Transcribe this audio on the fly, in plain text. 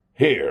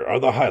Here are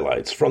the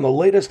highlights from the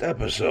latest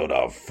episode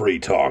of Free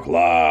Talk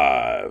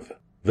Live.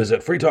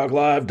 Visit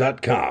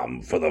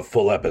freetalklive.com for the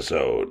full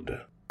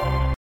episode.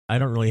 I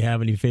don't really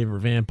have any favorite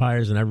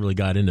vampires, and I really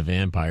got into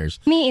vampires.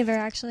 Me either,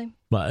 actually.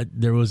 But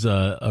there was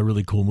a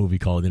really cool movie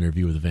called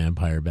Interview with a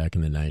Vampire back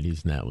in the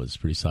 90s, and that was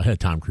pretty solid. It had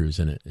Tom Cruise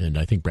in it, and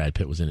I think Brad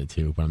Pitt was in it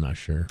too, but I'm not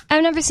sure.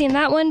 I've never seen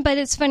that one, but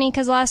it's funny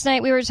because last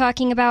night we were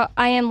talking about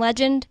I Am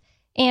Legend,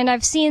 and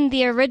I've seen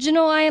the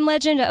original I Am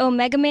Legend,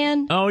 Omega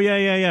Man. Oh,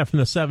 yeah, from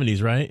the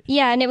 70s, right?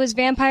 Yeah, and it was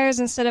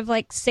vampires instead of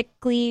like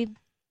sickly,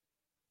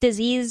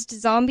 diseased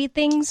zombie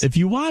things. If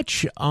you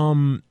watch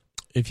the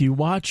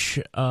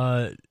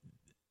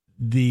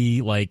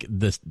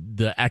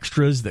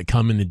extras that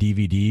come in the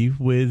DVD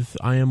with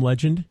I Am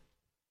Legend,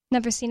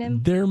 Never seen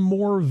him. they're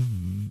more.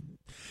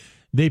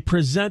 They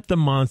present the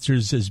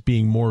monsters as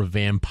being more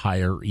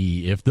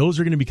vampire-y. If those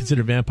are going to be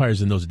considered vampires,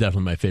 then those are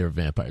definitely my favorite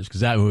vampires,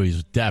 because that movie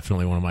is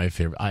definitely one of my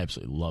favorite. I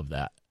absolutely love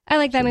that. I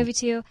like that movie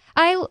too.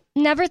 I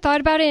never thought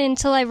about it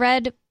until I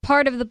read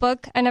part of the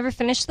book. I never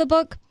finished the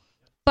book,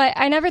 but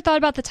I never thought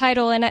about the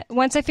title. And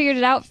once I figured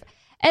it out,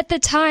 at the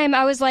time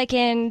I was like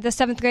in the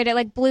 7th grade, it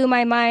like blew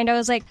my mind. I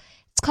was like,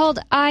 it's called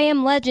I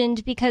Am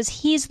Legend because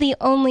he's the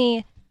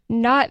only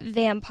not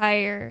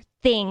vampire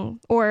thing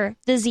or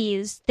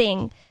disease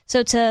thing.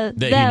 So to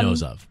that them, he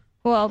knows of.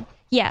 Well,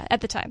 yeah,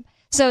 at the time.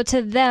 So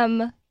to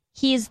them,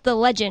 he's the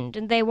legend,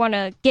 and they want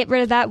to get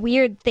rid of that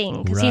weird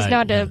thing because he's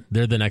not a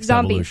They're the next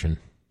zombie. evolution.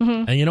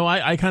 Mm-hmm. And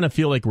I kind of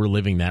feel like we're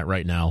living that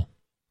right now.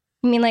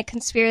 You mean like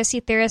conspiracy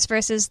theorists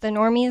versus the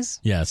normies?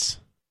 Yes.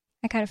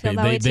 I kind of feel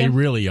that way too. They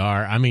really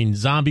are. I mean,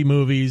 zombie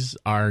movies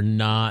are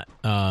not,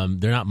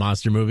 they're not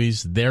monster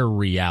movies. They're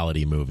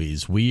reality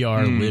movies. We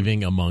are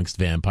living amongst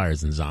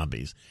vampires and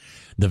zombies.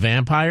 The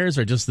vampires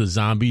are just the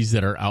zombies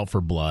that are out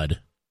for blood.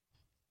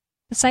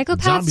 The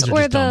psychopaths Zombies are or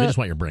just dumb. They the... just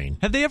want your brain.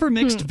 Have they ever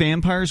mixed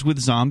vampires with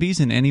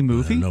zombies in any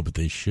movie? No, but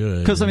they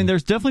should. Because, I mean,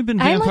 there's definitely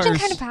been I Am vampires. Legend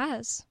kind of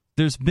has.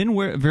 There's been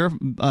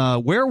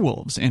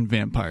werewolves and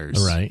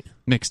vampires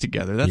mixed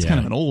together. That's kind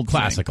of an old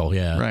classical, thing.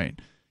 yeah. Right.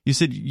 You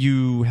said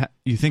you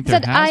think I there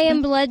said has I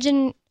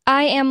been?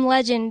 I Am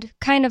Legend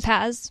kind of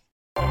has.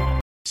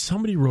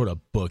 Somebody wrote a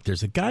book.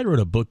 There's a guy who wrote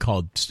a book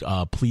called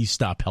Please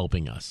Stop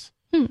Helping Us.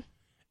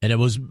 And it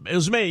was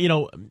made,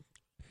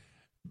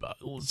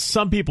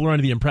 some people are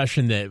under the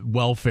impression that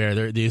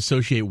welfare, they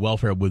associate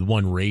welfare with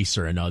one race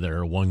or another,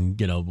 or one.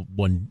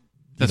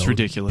 That's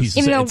ridiculous.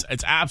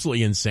 It's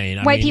absolutely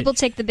insane. White people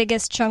take the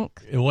biggest chunk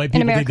White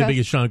in people take America. the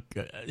biggest chunk.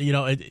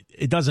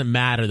 It doesn't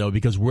matter, though,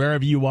 because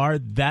wherever you are,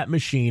 that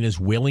machine is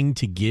willing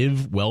to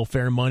give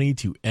welfare money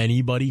to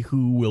anybody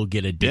who will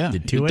get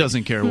addicted to it. It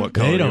doesn't care what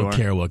color They you are. don't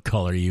care what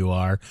color you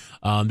are.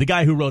 The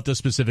guy who wrote this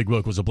specific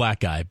book was a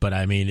black guy, but,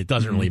 I mean, it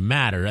doesn't really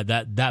matter.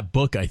 That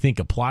book, I think,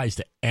 applies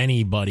to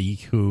anybody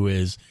who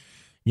is,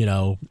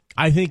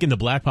 I think in the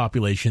black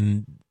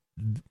population,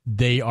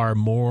 they are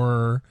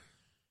more...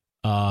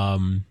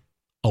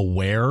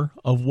 aware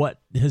of what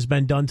has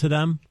been done to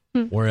them,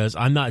 whereas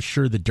I'm not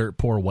sure the dirt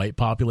poor white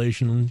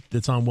population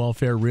that's on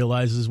welfare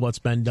realizes what's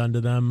been done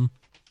to them,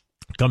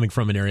 coming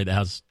from an area that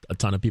has a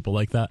ton of people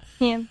like that.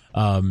 Yeah.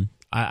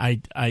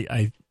 I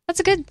That's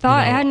a good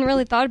thought. I hadn't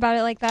really thought about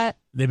it like that.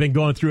 They've been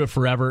going through it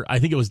forever. I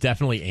think it was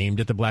definitely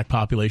aimed at the black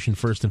population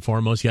first and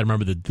foremost. You got to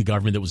remember the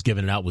government that was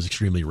giving it out was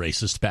extremely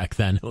racist back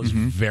then. It was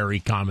very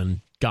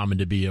common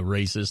to be a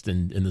racist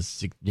in the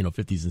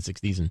 50s and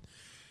 60s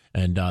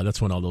and that's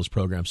when all those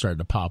programs started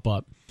to pop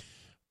up.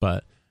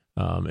 But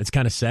it's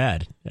kind of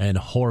sad and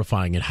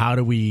horrifying. And how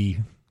do we,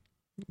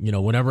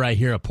 whenever I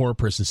hear a poor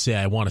person say,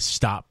 I want to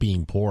stop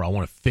being poor, I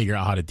want to figure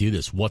out how to do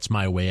this, what's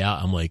my way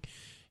out? I'm like,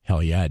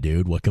 hell yeah,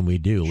 dude, what can we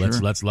do?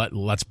 Sure.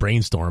 Let's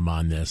brainstorm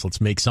on this.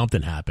 Let's make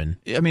something happen.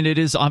 I mean, it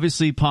is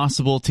obviously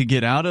possible to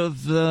get out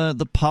of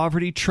the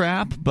poverty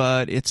trap,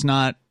 but it's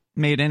not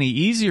made any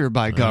easier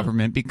by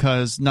government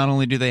because not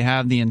only do they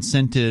have the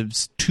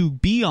incentives to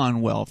be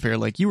on welfare,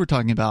 like you were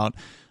talking about,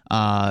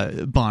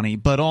 Bonnie,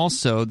 but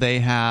also they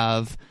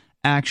have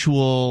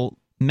actual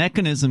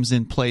mechanisms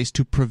in place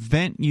to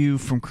prevent you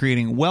from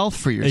creating wealth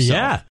for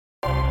yourself.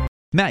 Yeah.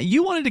 Matt,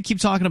 you wanted to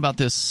keep talking about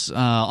this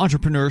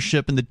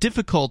entrepreneurship and the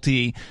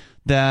difficulty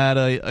that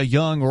a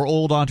young or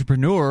old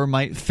entrepreneur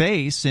might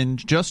face in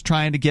just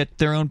trying to get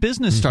their own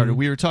business started.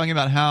 We were talking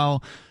about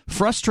how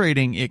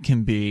frustrating it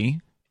can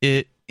be.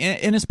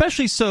 And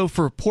especially so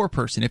for a poor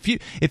person. If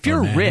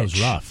you're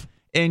rich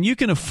and you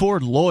can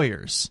afford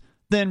lawyers,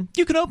 then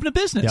you can open a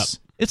business.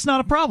 Yep. It's not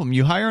a problem.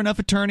 You hire enough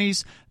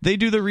attorneys, they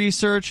do the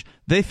research,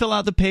 they fill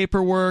out the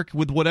paperwork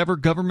with whatever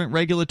government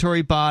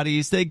regulatory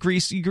bodies, you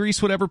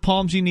grease whatever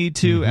palms you need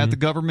to at the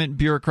government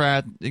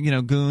bureaucrat,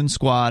 goon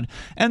squad,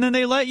 and then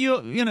they let you,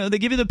 they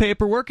give you the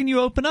paperwork and you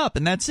open up,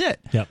 and that's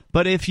it. Yep.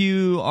 But if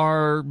you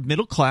are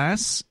middle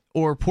class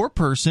or a poor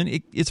person,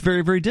 it's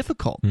very, very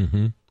difficult.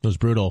 It was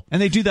brutal.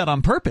 And they do that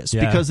on purpose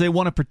because they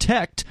want to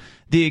protect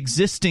the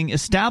existing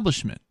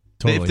establishment.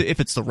 Totally. If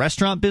it's the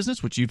restaurant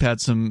business, which you've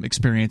had some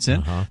experience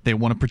in, they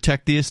want to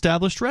protect the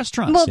established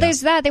restaurants. Well,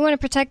 there's that. They want to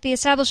protect the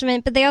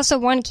establishment, but they also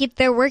want to keep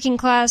their working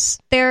class,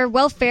 their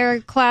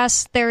welfare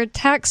class, their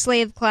tax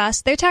slave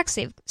class,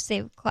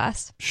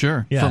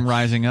 Sure, Yeah. from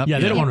rising up. Yeah,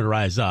 they don't want it to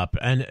rise up.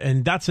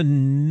 And that's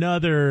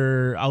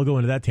another, I'll go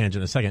into that tangent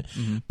in a second.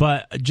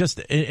 But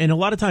and a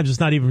lot of times it's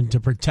not even to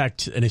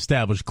protect an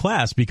established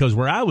class, because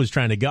where I was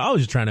trying to go, I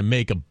was just trying to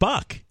make a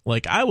buck.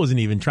 Like, I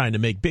wasn't even trying to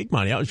make big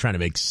money. I was trying to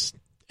make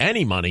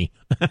any money,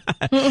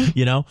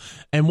 you know?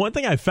 And one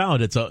thing I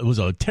found, it was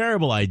a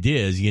terrible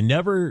idea, is you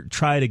never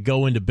try to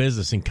go into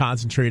business and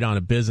concentrate on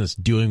a business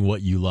doing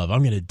what you love. I'm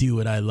going to do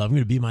what I love. I'm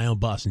going to be my own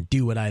boss and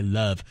do what I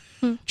love.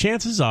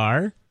 Chances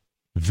are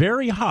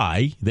very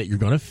high that you're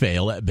going to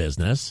fail at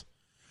business.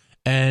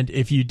 And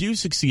if you do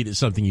succeed at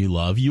something you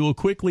love, you will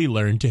quickly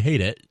learn to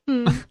hate it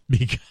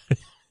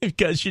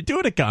because you're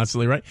doing it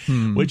constantly, right?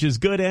 Which is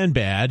good and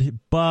bad.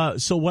 But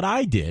so what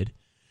I did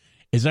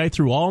is I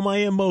threw all my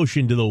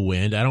emotion to the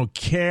wind. I don't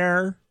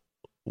care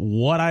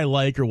what I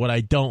like or what I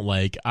don't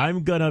like.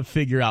 I'm going to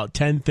figure out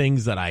 10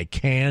 things that I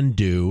can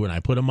do, and I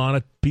put them on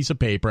a piece of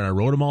paper, and I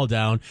wrote them all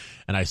down,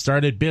 and I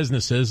started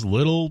businesses,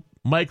 little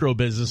micro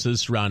businesses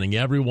surrounding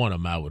every one of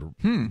them. I would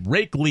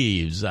rake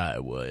leaves. I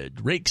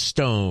would rake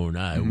stone.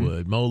 I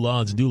would mow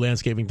lawns and do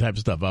landscaping type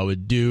of stuff. I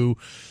would do,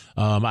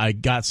 I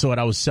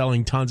was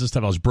selling tons of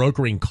stuff. I was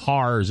brokering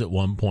cars at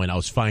one point. I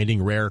was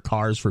finding rare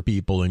cars for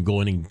people and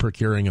going and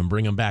procuring them,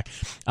 bring them back.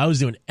 I was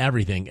doing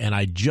everything. And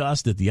I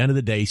just, at the end of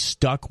the day,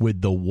 stuck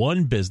with the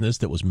one business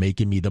that was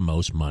making me the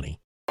most money.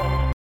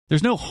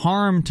 There's no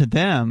harm to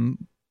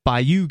them by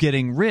you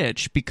getting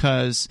rich,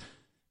 because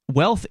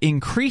wealth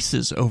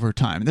increases over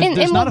time.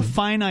 There's not a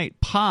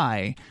finite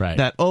pie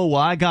that,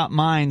 I got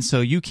mine,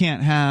 so you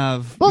can't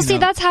have... Well,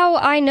 that's how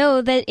I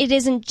know that it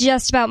isn't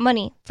just about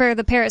money for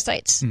the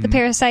parasites. The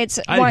parasites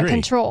want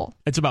control.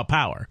 It's about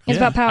power. It's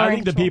about power. I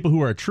think the people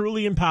who are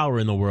truly in power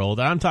in the world,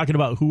 I'm talking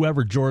about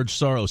whoever George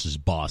Soros'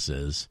 boss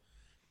is,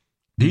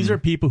 these are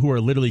people who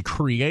are literally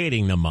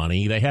creating the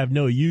money. They have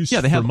no use for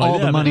money. They have all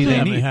the money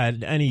they need. They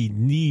haven't had any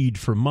need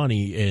for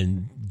money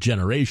in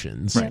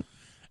generations. Right.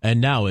 And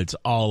now it's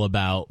all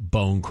about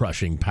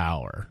bone-crushing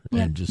power.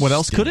 Yeah. And just what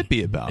else could it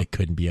be about? It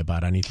couldn't be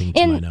about anything,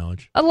 to my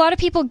knowledge. A lot of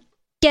people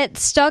get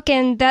stuck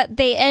in that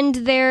they end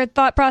their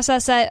thought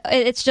process that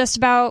it's just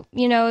about,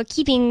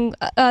 keeping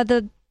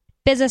the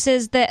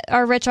businesses that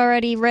are rich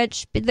already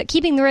rich,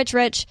 keeping the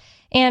rich.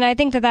 And I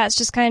think that that's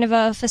just kind of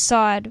a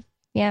facade.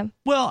 Yeah.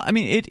 Well, I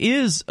mean,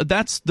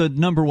 that's the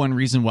number one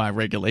reason why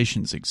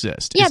regulations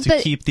exist, is to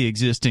keep the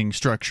existing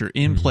structure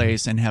in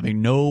place and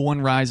having no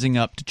one rising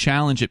up to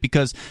challenge it,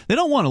 because they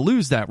don't want to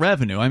lose that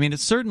revenue. I mean,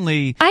 it's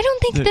certainly... I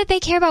don't think that they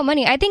care about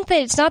money. I think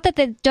that it's not that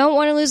they don't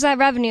want to lose that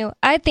revenue.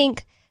 I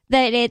think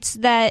that it's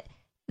that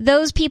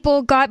those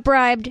people got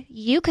bribed.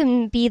 You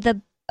can be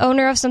the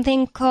owner of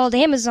something called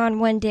Amazon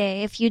one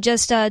day if you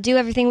just do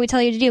everything we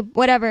tell you to do,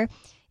 whatever.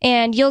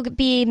 And you'll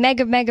be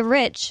mega, mega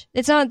rich.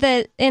 It's not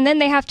that, and then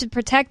they have to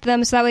protect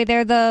them, so that way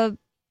they're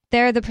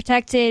the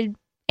protected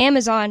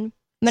Amazon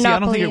monopoly. See, I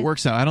don't think it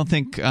works out. I don't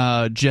think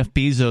Jeff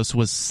Bezos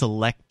was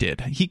selected.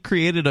 I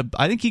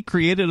think he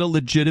created a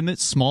legitimate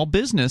small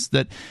business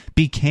that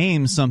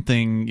became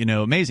something,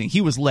 amazing. He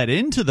was let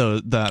into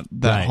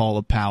that hall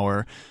of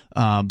power.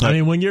 But I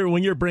mean, when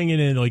you're bringing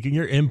in, like,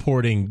 you're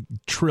importing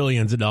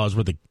trillions of dollars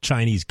worth of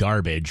Chinese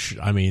garbage,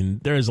 I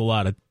mean, there's a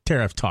lot of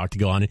tariff talk to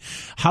go on.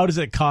 How does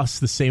it cost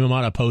the same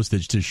amount of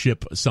postage to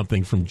ship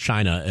something from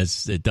China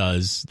as it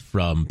does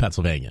from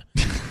Pennsylvania?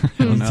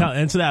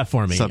 Answer that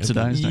for me.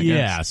 Subsidized, I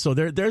guess. So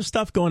there's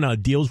stuff going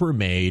on. Deals were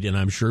made, and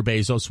I'm sure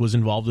Bezos was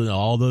involved in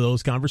all of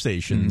those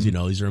conversations.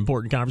 These are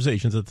important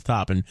conversations at the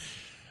top, and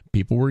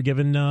people were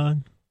given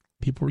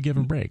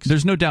breaks.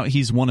 There's no doubt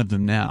he's one of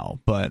them now,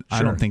 but Sure.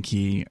 I don't think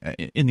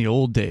in the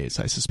old days,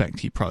 I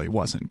suspect he probably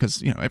wasn't,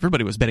 because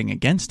everybody was betting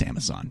against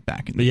Amazon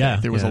back in the day.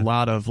 There was a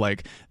lot of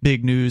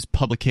big news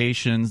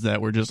publications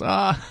that were just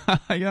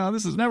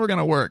this is never going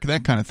to work,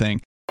 that kind of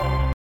thing.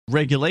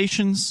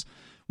 Regulations,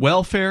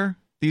 welfare,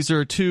 these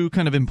are two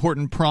kind of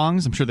important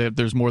prongs. I'm sure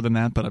there's more than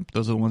that, but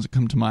those are the ones that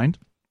come to mind.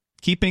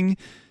 Keeping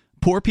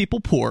poor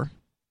people poor,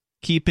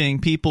 keeping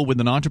people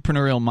with an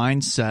entrepreneurial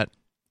mindset,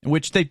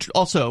 which they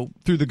also,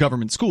 through the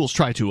government schools,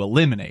 try to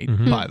eliminate,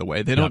 by the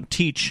way. They don't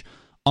teach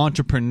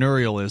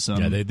entrepreneurialism.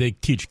 Yeah, they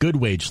teach good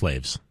wage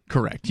slaves.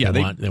 Correct. Yeah,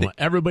 they want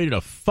everybody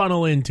to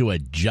funnel into a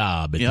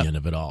job at the end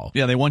of it all.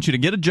 Yeah, they want you to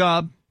get a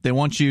job. They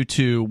want you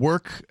to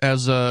work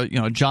as a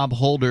job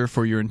holder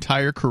for your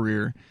entire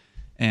career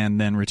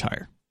and then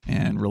retire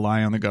and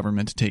rely on the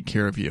government to take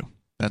care of you.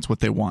 That's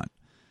what they want.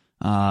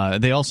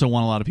 They also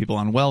want a lot of people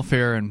on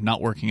welfare and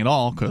not working at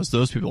all, because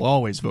those people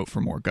always vote for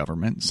more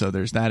government. So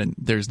there's that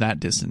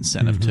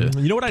disincentive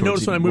to. You know what I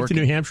noticed when I moved to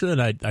New Hampshire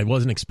that I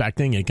wasn't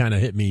expecting? It kind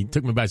of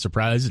took me by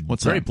surprise.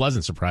 What's very that?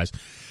 Pleasant surprise.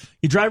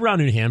 You drive around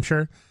New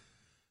Hampshire,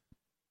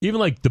 even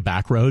the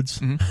back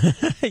roads,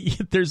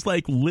 there's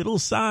little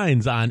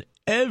signs on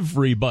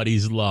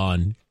everybody's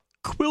lawn.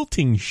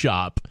 Quilting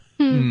shop.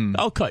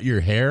 I'll cut your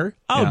hair.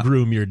 I'll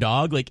groom your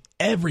dog. Like,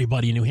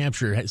 everybody in New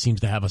Hampshire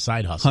seems to have a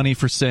side hustle. Honey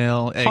for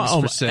sale, eggs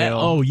for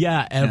sale.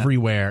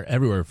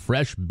 Everywhere.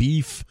 Fresh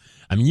beef.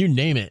 I mean, you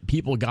name it.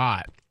 People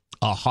got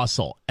a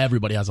hustle.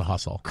 Everybody has a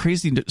hustle.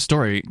 Crazy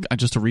story,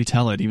 just to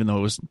retell it, even though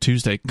it was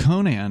Tuesday.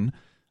 Conan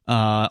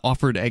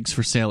offered eggs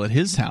for sale at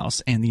his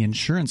house, and the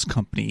insurance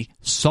company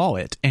saw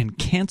it and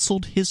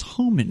canceled his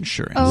home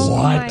insurance. Oh,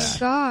 my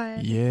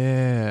God.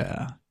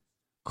 Yeah.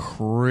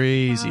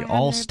 Crazy.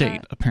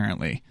 Allstate,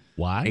 apparently.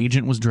 Why?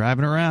 Agent was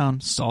driving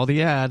around, saw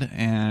the ad,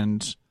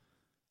 and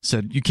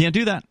said, you can't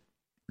do that.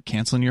 We're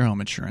canceling your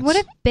home insurance. What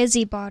a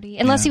busybody.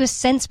 Unless he was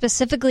sent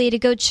specifically to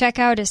go check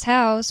out his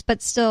house,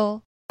 but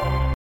still.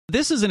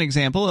 This is an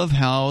example of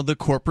how the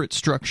corporate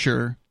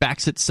structure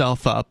backs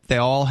itself up. They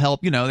all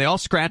help, they all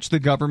scratch the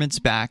government's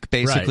back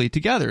basically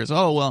together. It's,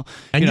 and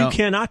you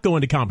cannot go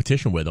into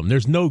competition with them.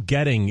 There's no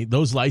getting,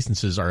 those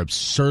licenses are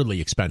absurdly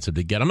expensive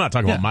to get. I'm not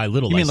talking about my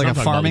little license. You mean like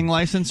a farming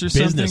license or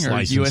something? Business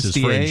licenses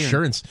USDA for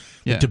insurance.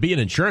 To be an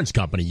insurance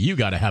company, you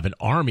got to have an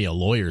army of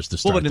lawyers to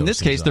start. Well, but in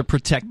this case, they're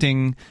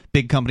protecting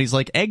big companies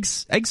like egg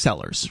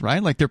sellers,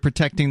 right? Like they're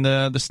protecting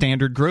the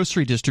standard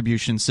grocery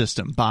distribution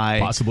system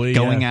by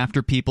going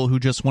after people who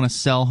just want to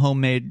sell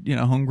homemade,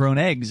 homegrown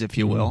eggs, if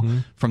you will,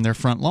 from their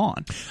front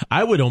lawn.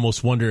 I would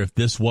almost wonder if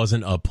this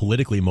wasn't a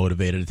politically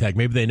motivated attack.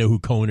 Maybe they know who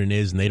Conan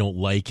is and they don't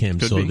like him,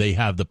 they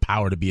have the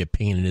power to be a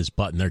pain in his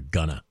butt, and they're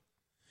gonna.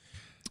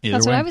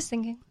 That's what I was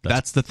thinking.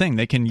 That's the thing.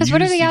 They can use. Because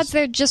what are the odds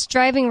they're just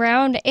driving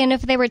around, and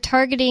if they were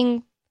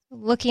targeting,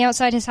 looking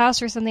outside his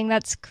house or something,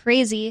 that's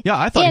crazy. Yeah,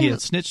 I thought he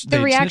had snitched.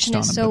 The reaction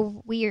is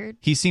so weird.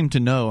 He seemed to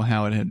know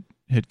how it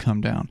had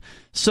come down.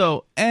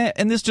 So,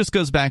 and this just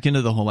goes back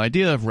into the whole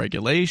idea of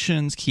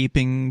regulations,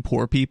 keeping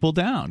poor people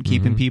down,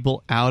 keeping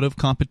people out of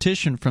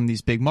competition from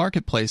these big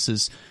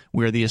marketplaces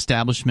where the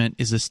establishment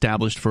is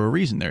established for a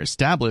reason. They're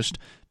established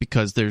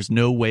because there's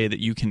no way that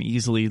you can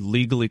easily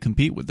legally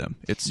compete with them.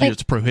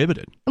 It's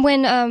prohibited.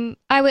 When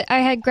I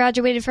had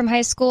graduated from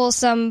high school,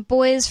 some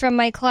boys from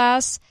my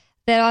class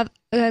that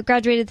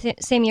graduated the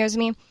same year as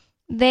me,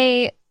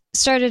 they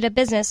started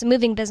a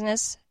moving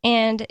business,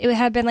 and it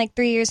had been like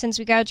 3 years since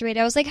we graduated.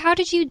 I was like,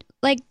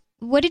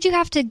 what did you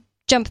have to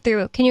jump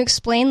through? Can you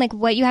explain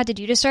what you had to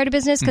do to start a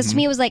business? Because to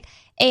me, it was like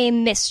a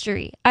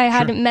mystery. I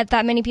hadn't met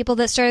that many people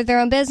that started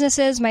their own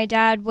businesses. My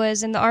dad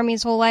was in the Army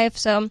his whole life,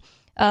 so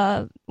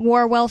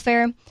war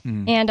welfare,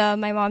 and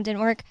my mom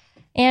didn't work.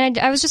 And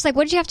I was just like,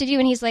 what did you have to do?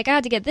 And he's like, I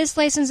had to get this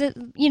license,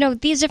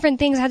 these different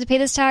things, I had to pay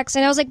this tax.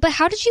 And I was like, but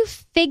how did you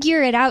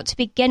figure it out to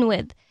begin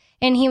with?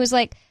 And he was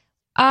like,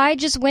 I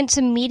just went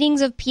to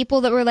meetings of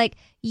people that were like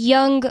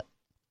young.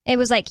 It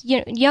was like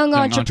young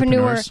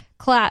entrepreneur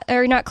class,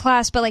 or not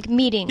class, but like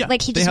meeting. Yeah,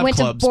 like he just went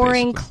to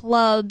boring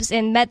clubs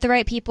and met the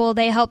right people.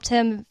 They helped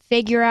him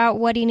figure out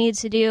what he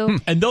needs to do.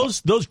 And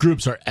those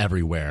groups are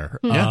everywhere.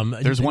 Yeah,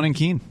 there's one in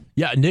Keene.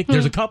 Yeah, Nick.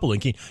 There's a couple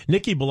in Keene.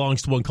 Nikki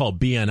belongs to one called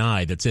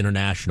BNI that's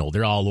international.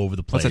 They're all over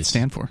the place. What's that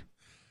stand for?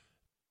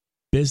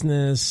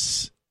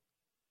 Business.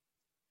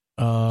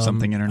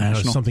 Something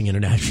international. Something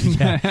international,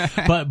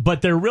 yeah.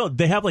 but they're real.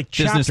 They have like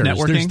chapters. Business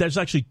networking. There's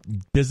actually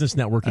business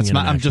networking.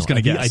 I'm just going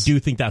to guess. I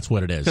do think that's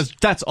what it is, because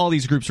that's all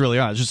these groups really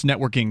are. It's just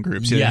networking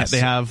groups. Yes.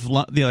 They have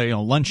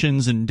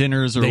luncheons and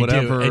dinners or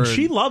whatever. Do. And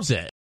she loves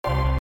it.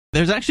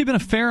 There's actually been a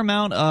fair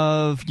amount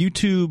of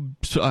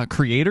YouTube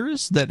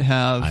creators that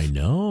have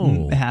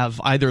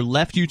either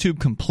left YouTube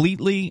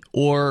completely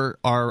or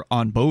are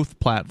on both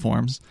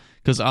platforms.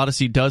 Because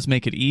Odyssey does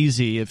make it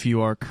easy if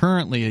you are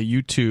currently a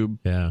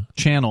YouTube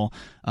channel.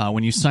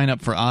 When you sign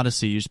up for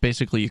Odyssey, you just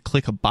basically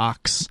click a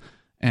box,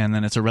 and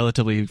then it's a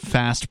relatively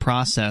fast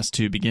process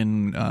to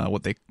begin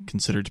what they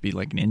consider to be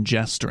like an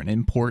ingest or an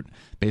import.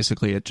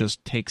 Basically, it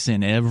just takes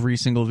in every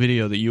single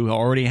video that you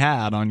already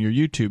had on your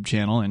YouTube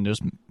channel and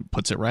just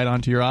puts it right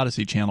onto your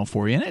Odyssey channel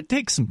for you. And it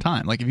takes some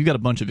time. Like if you've got a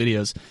bunch of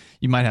videos,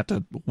 you might have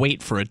to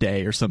wait for a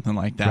day or something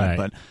like that.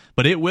 Right.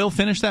 But it will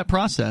finish that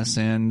process,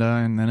 and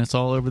then it's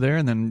all over there,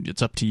 and then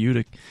it's up to you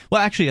to...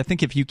 Well, actually, I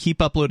think if you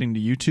keep uploading to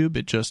YouTube,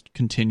 it just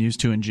continues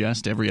to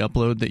ingest every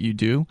upload that you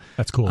do.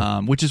 That's cool.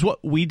 Which is what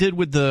we did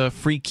with the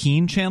Free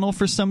Keene channel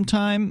for some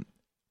time.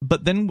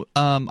 But then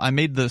I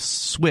made the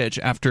switch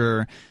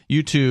after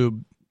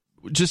YouTube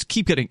just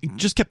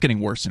kept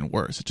getting worse and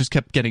worse. It just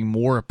kept getting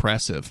more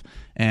oppressive.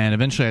 And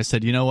eventually I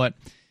said, you know what?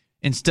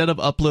 Instead of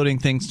uploading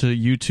things to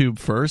YouTube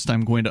first,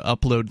 I'm going to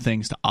upload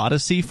things to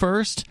Odyssey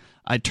first.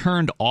 I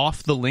turned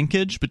off the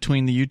linkage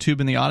between the YouTube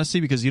and the Odyssey,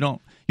 because you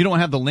don't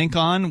have the link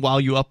on while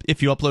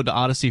if you upload to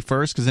Odyssey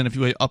first, because then if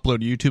you upload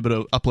to YouTube,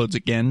 it uploads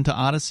again to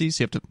Odyssey,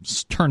 so you have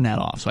to turn that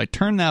off. So I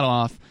turned that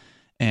off,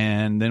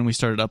 and then we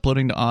started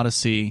uploading to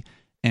Odyssey.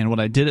 And what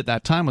I did at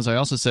that time was I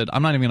also said,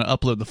 I'm not even going to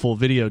upload the full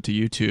video to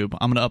YouTube.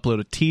 I'm going to upload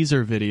a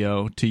teaser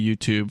video to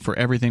YouTube for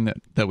everything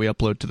that we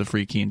upload to the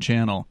Free Keene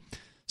channel.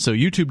 So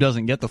YouTube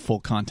doesn't get the full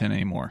content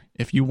anymore.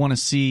 If you want to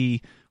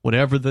see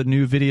whatever the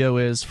new video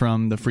is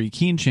from the Free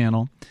Keene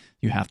channel,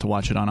 you have to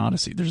watch it on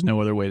Odyssey. There's no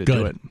other way to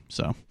do it.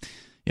 So,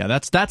 Yeah,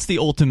 that's the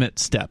ultimate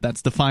step.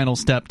 That's the final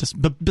step.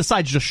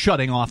 Besides just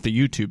shutting off the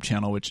YouTube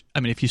channel, which, I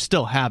mean, if you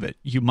still have it,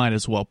 you might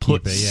as well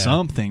put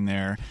something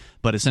there.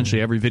 But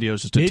essentially, every video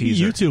is just a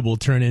teaser. Maybe YouTube will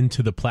turn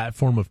into the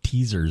platform of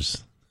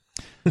teasers.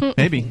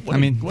 Maybe.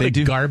 What a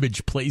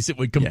garbage place it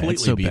would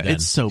completely be.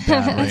 It's so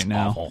bad right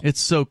now. Awful.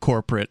 It's so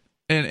corporate.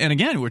 And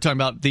again, we're talking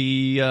about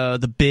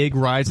the big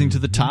rising to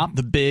the top,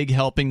 the big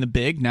helping the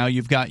big. Now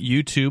you've got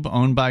YouTube,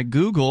 owned by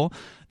Google,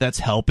 that's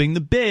helping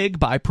the big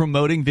by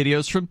promoting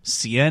videos from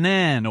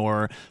CNN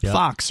or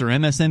Fox or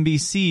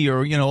MSNBC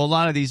or, you know, a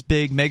lot of these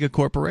big mega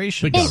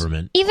corporations. The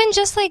government. Even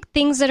just like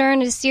things that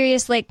aren't as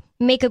serious, like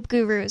makeup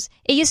gurus.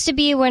 It used to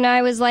be when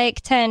I was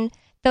like 10,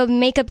 the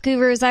makeup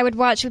gurus I would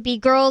watch would be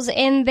girls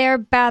in their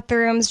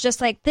bathrooms, just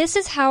like, this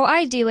is how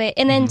I do it.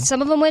 And then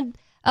some of them would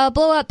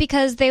blow up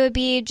because they would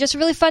be just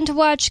really fun to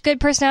watch, good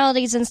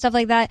personalities and stuff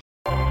like that.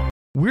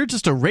 We're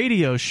just a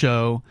radio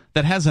show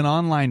that has an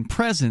online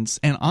presence,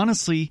 and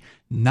honestly,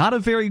 not a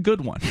very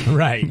good one.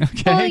 Right.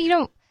 Okay.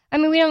 Well,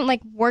 we don't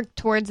like work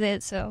towards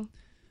it, so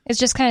it's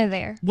just kind of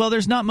there. Well,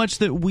 there's not much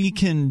that we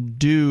can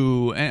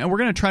do, and we're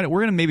going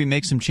to maybe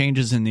make some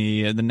changes in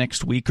the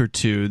next week or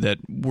two that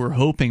we're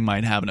hoping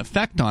might have an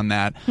effect on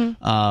that.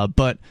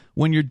 But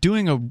when you're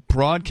doing a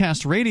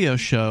broadcast radio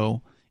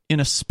show in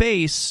a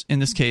space, in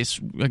this case,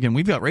 again,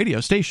 we've got radio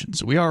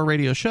stations. We are a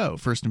radio show,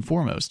 first and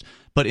foremost.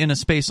 But in a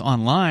space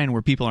online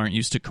where people aren't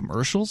used to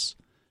commercials,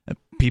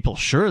 people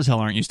sure as hell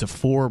aren't used to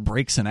 4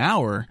 breaks an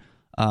hour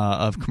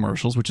of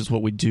commercials, which is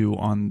what we do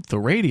on the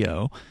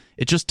radio.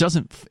 It just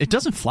doesn't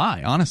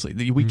fly,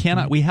 honestly.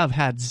 We have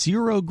had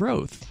zero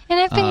growth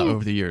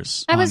over the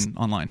years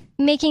online.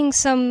 Making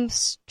some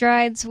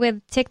strides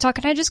with TikTok,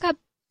 and I just got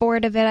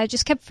bored of it. I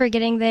just kept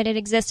forgetting that it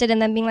existed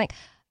and then being like,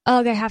 oh,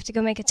 I have to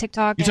go make a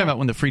TikTok. You're talking about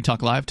when the Free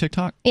Talk Live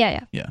TikTok?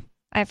 Yeah. Yeah.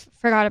 I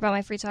forgot about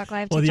my Free Talk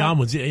Live TikTok.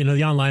 Well,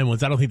 the online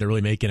ones, I don't think they're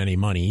really making any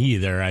money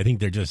either. I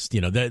think they're just, a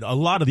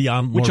lot of the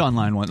Which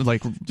online ones?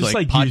 Like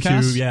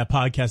podcasts? YouTube,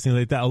 podcasting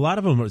like that. A lot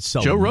of them are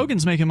selling. Joe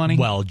Rogan's making money.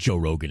 Well, Joe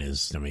Rogan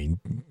is. I mean,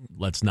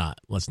 let's not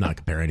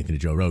compare anything to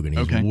Joe Rogan.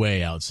 He's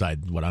way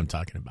outside what I'm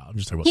talking about. I'm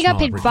just talking about. He got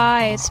paid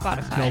by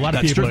Spotify. A lot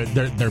of people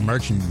they're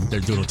merching.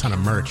 They're doing a ton of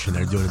merch and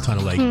they're doing a ton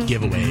of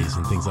giveaways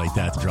and things like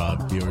that to draw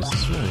viewers.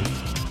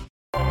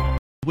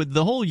 With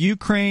the whole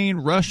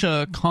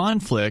Ukraine-Russia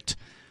conflict,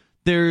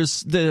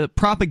 there's the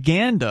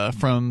propaganda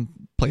from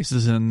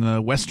places in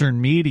the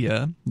Western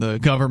media, the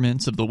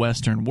governments of the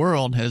Western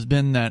world, has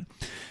been that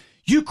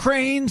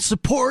Ukraine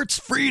supports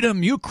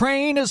freedom.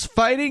 Ukraine is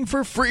fighting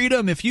for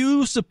freedom. If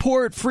you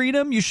support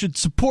freedom, you should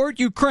support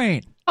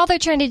Ukraine. All they're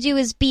trying to do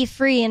is be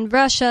free, and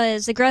Russia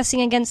is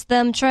aggressing against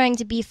them, trying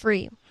to be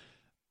free.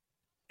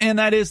 And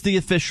that is the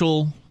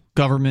official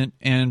government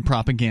and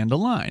propaganda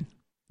line.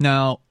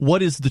 Now,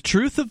 what is the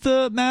truth of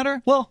the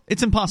matter? Well,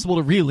 it's impossible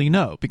to really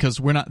know because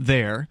we're not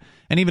there.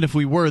 And even if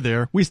we were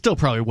there, we still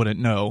probably wouldn't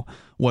know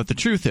what the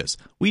truth is.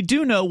 We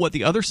do know what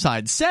the other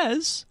side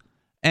says,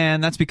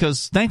 and that's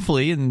because,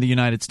 thankfully, in the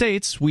United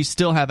States, we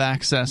still have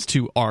access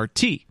to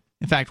RT.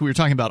 In fact, we were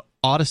talking about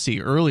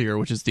Odyssey earlier,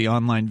 which is the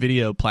online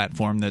video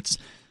platform that's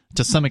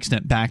to some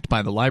extent backed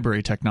by the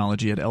library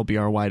technology at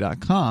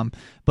lbry.com.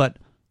 But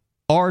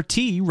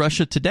RT,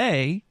 Russia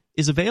Today,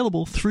 is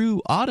available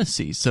through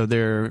Odyssey, so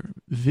their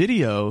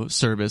video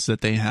service that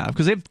they have,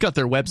 because they've got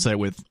their website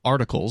with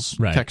articles,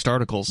 text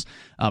articles,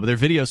 but their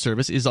video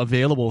service is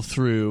available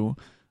through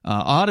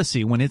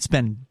Odyssey when it's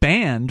been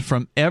banned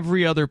from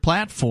every other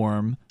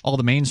platform, all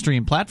the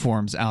mainstream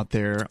platforms out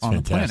there on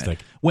the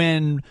planet.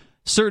 When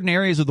certain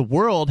areas of the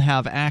world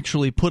have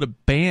actually put a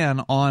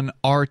ban on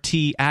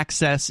RT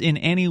access in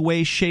any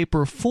way, shape,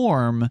 or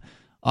form,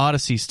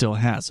 Odyssey still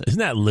has it. Isn't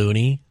that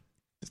loony?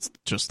 It's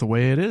just the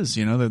way it is,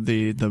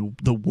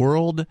 the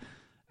world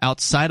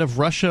outside of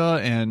Russia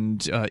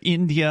and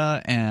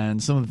India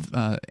and some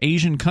of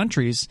Asian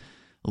countries,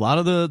 a lot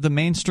of the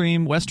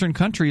mainstream Western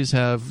countries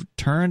have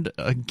turned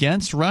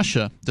against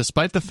Russia,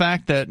 despite the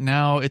fact that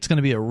now it's going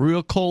to be a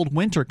real cold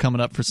winter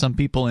coming up for some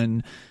people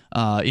in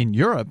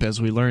Europe,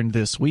 as we learned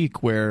this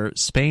week, where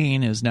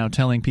Spain is now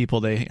telling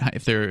people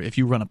if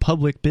you run a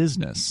public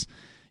business,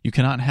 you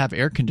cannot have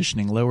air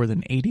conditioning lower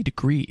than 80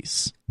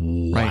 degrees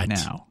right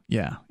now.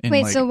 Yeah.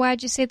 Wait, so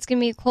why'd you say it's going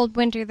to be a cold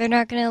winter? They're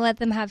not going to let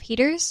them have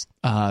heaters?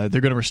 They're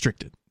going to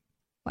restrict it.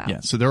 Wow.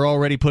 Yeah, so they're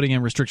already putting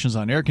in restrictions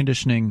on air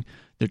conditioning.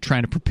 They're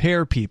trying to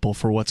prepare people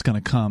for what's going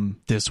to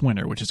come this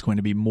winter, which is going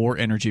to be more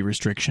energy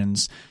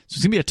restrictions. So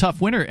it's going to be a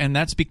tough winter, and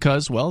that's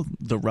because, well,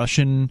 the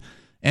Russian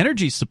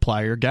energy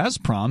supplier,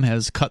 Gazprom,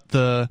 has cut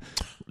the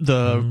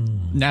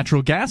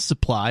natural gas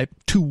supply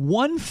to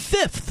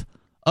 1/5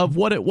 of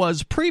what it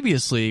was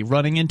previously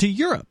running into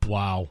Europe.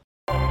 Wow.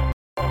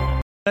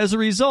 As a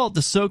result,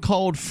 the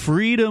so-called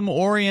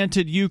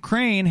freedom-oriented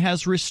Ukraine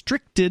has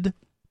restricted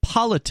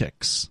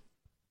politics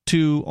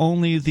to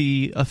only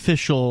the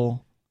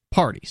official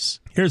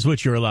parties. Here's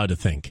what you're allowed to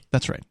think.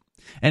 That's right.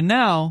 And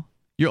now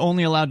you're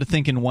only allowed to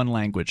think in one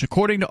language.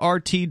 According to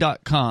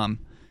RT.com,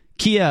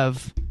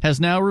 Kiev has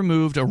now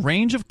removed a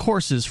range of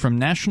courses from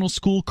national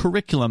school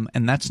curriculum,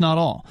 and that's not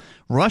all.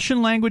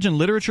 Russian language and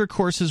literature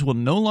courses will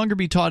no longer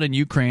be taught in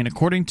Ukraine,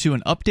 according to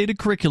an updated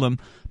curriculum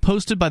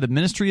posted by the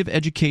Ministry of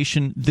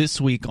Education this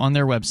week on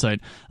their website.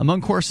 Among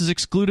courses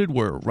excluded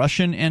were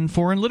Russian and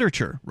foreign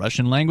literature,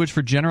 Russian language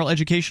for general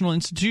educational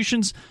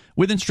institutions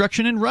with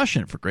instruction in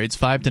Russian for grades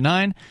 5 to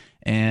 9,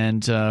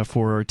 and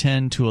for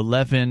 10 to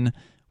 11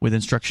 with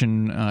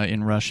instruction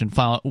in Russian.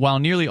 While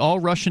nearly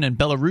all Russian and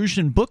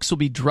Belarusian books will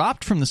be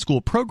dropped from the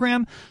school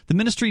program, the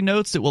ministry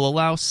notes it will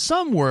allow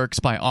some works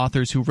by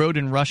authors who wrote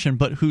in Russian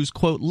but whose,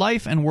 quote,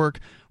 life and work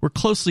were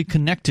closely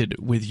connected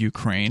with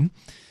Ukraine,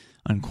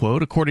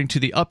 unquote. According to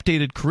the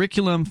updated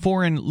curriculum,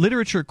 foreign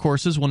literature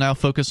courses will now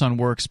focus on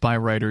works by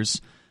writers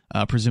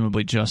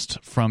presumably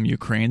just from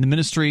Ukraine. The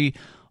ministry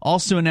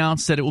also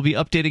announced that it will be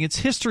updating its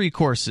history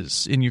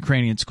courses in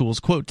Ukrainian schools,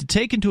 quote, to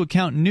take into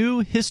account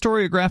new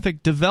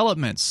historiographic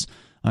developments,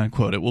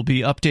 unquote. It will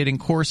be updating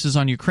courses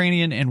on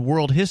Ukrainian and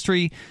world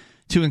history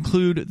to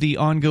include the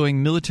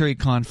ongoing military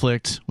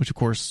conflict, which, of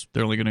course,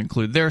 they're only going to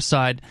include their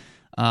side.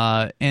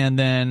 And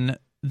then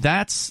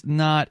that's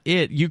not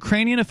it.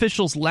 Ukrainian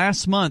officials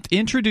last month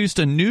introduced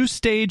a new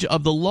stage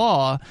of the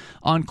law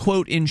on,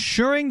 quote,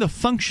 ensuring the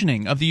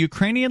functioning of the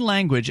Ukrainian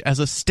language as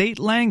a state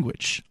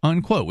language,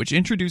 unquote, which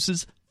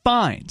introduces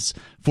fines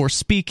for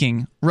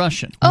speaking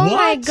Russian. Oh,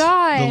 my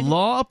God. The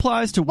law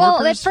applies to workers.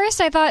 Well, at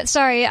first I thought,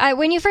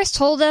 when you first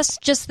told us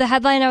just the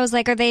headline, I was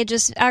like, are they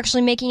just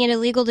actually making it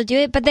illegal to do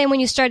it? But then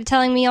when you started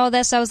telling me all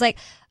this, I was like,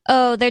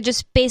 oh, they're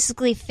just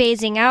basically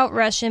phasing out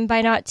Russian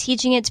by not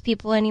teaching it to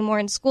people anymore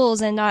in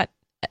schools and not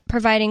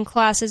providing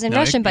classes in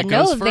Russian. But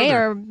no, they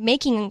are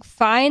making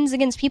fines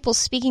against people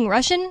speaking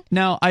Russian.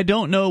 Now, I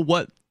don't know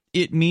what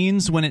it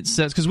means when it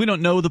says, because we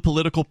don't know the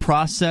political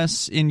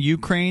process in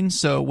Ukraine,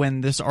 so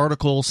when this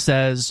article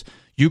says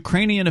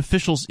Ukrainian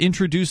officials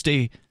introduced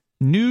a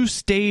new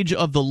stage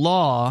of the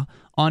law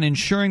on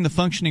ensuring the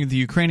functioning of the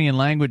Ukrainian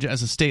language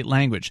as a state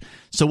language.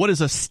 So what is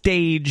a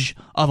stage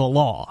of a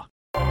law?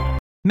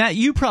 Matt,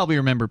 you probably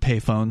remember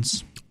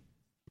payphones.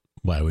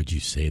 Why would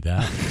you say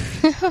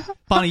that?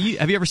 Bonnie,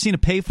 have you ever seen a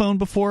payphone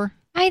before?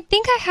 I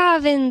think I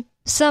have in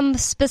some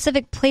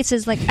specific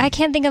places. Like, I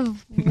can't think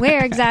of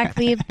where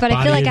exactly, but Bonnie,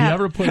 I feel like have you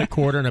ever put a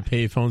quarter in a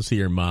payphone so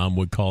your mom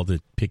would call to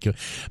pick you?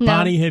 No.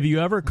 Bonnie, have you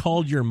ever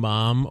called your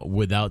mom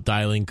without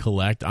dialing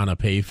collect on a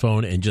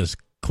payphone and just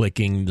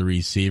clicking the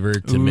receiver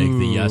to make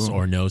the yes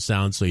or no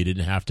sound so you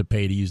didn't have to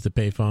pay to use the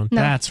payphone?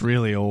 No. That's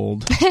really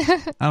old.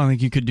 I don't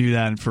think you could do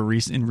that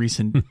in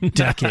recent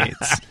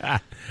decades.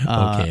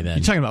 Okay, then.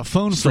 You're talking about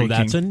phone freaking. So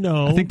that's a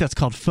no. I think that's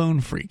called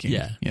phone freaking.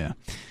 Yeah.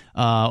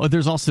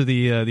 There's also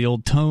the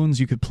old tones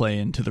you could play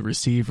into the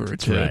receiver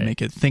to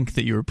make it think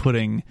that you were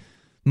putting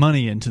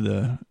money into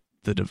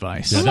the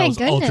device. Yeah, Oh that my was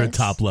goodness. ultra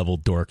top level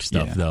dork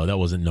stuff, though. That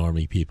wasn't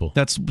normie people.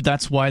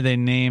 That's why they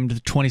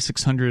named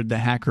 2600 the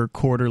Hacker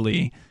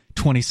Quarterly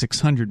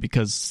 2600,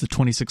 because the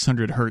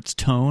 2600 hertz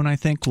tone, I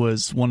think,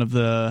 was one of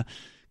the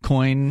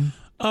coin.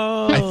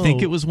 Oh, I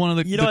think it was one of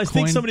the. I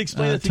think somebody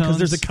explained it because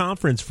there's a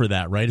conference for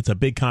that, right? It's a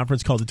big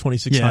conference called the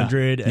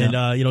 2600,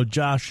 and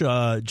Josh,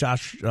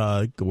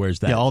 where's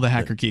that? Yeah, all the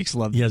hacker geeks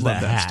love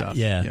that stuff.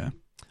 Yeah.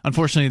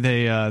 Unfortunately,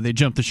 they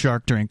jumped the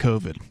shark during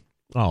COVID.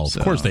 Oh, of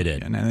course they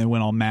did, and they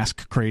went all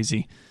mask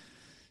crazy.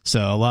 So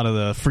a lot of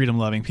the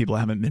freedom-loving people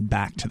haven't been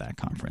back to that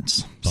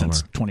conference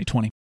since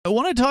 2020. I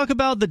want to talk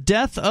about the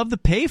death of the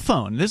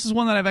payphone. This is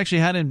one that I've actually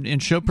had in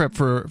show prep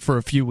for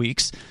a few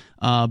weeks,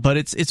 but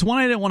it's one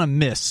I didn't want to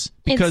miss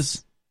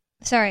because.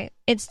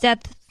 It's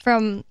death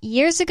from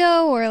years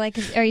ago, or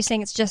are you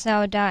saying it's just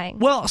now dying?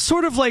 Well,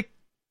 sort of like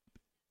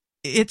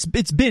it's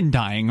been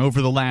dying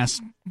over the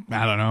last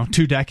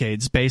 2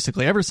 decades,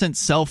 basically. Ever since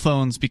cell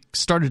phones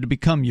started to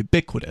become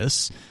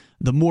ubiquitous,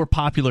 the more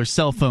popular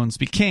cell phones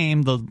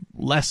became, the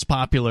less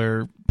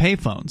popular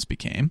payphones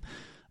became.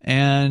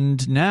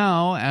 And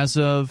now, as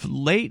of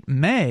late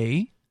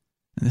May,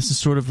 and this is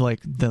sort of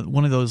like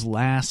one of those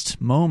last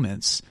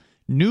moments,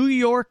 New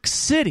York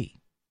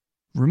City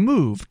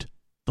removed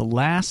the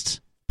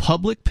last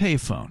public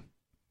payphone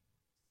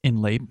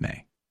in late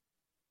May.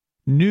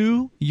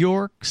 New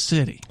York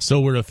City.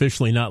 So we're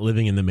officially not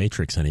living in the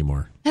Matrix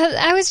anymore.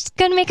 I was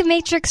going to make a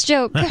Matrix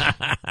joke.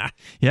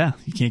 Yeah,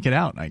 you can't get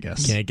out, I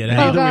guess. Can't get Oh, out.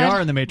 Either we God.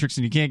 are in the Matrix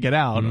and you can't get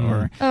out,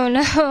 or Oh,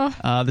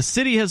 no. the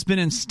city has been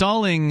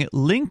installing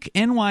Link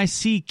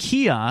NYC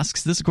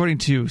kiosks, this according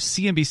to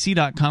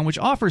CNBC.com, which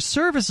offers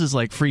services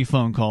like free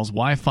phone calls,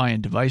 Wi-Fi,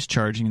 and device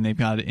charging. And they've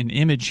got an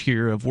image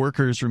here of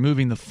workers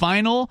removing the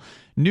final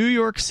New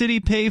York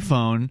City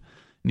payphone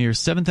near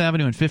 7th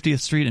Avenue and 50th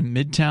Street in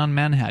Midtown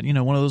Manhattan. You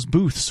know, one of those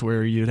booths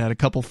where you'd had a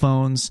couple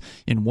phones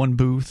in one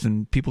booth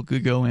and people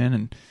could go in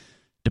and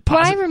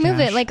deposit Why remove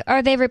cash. it? Like,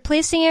 are they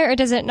replacing it, or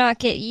does it not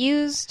get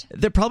used?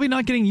 They're probably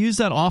not getting used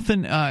that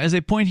often. As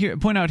they point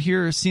out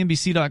here,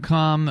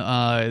 CNBC.com,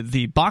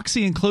 the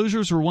boxy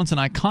enclosures were once an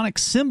iconic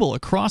symbol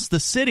across the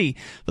city,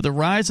 but the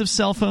rise of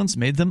cell phones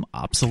made them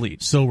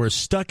obsolete. So we're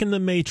stuck in the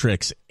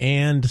Matrix,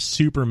 and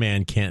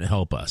Superman can't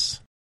help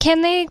us.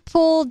 Can they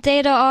pull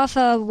data off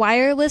a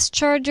wireless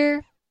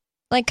charger?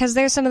 Like, because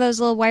there's some of those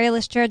little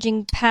wireless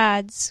charging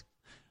pads.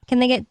 Can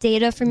they get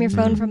data from your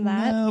phone from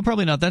that? No,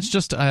 probably not. That's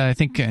just, I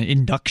think,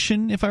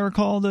 induction, if I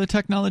recall the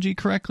technology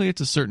correctly. It's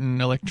a certain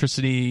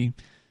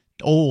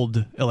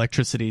old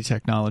electricity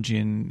technology,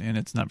 and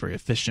it's not very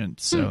efficient.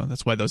 So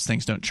that's why those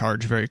things don't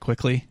charge very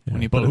quickly.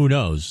 Yeah, but who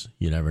knows?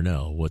 You never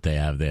know what they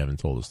have. They haven't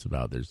told us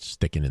about. They're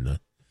sticking in the...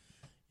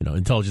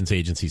 intelligence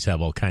agencies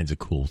have all kinds of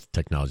cool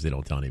technology they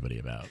don't tell anybody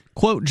about.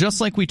 Quote, just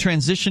like we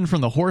transitioned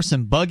from the horse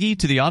and buggy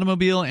to the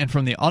automobile and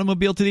from the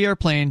automobile to the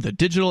airplane, the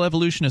digital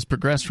evolution has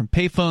progressed from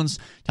payphones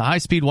to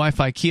high-speed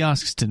Wi-Fi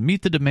kiosks to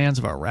meet the demands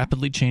of our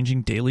rapidly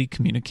changing daily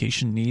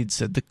communication needs,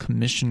 said the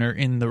commissioner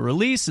in the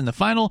release. And the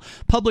final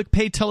public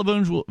pay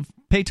telephone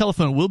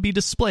will be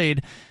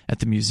displayed at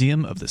the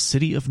Museum of the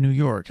City of New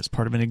York as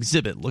part of an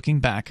exhibit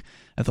looking back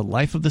at the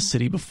life of the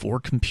city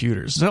before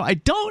computers. So I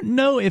don't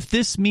know if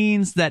this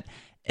means that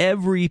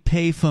every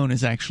payphone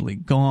is actually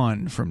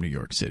gone from New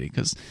York City,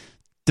 because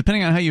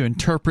depending on how you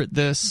interpret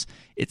this,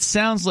 it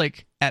sounds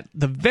like at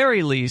the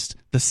very least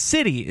the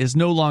city is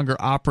no longer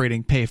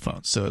operating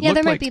payphones. So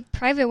there might be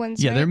private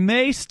ones. Yeah, right? there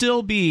may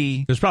still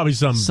be. There's probably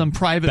some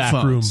private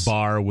backroom phones.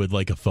 Bar with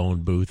like a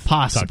phone booth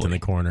tucked in the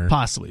corner.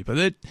 Possibly,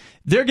 but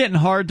they're getting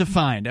hard to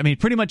find. I mean,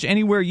 pretty much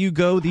anywhere you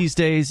go these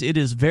days, it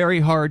is very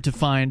hard to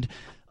find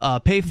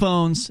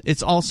payphones.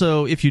 It's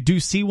also, if you do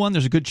see one,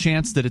 there's a good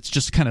chance that it's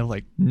just kind of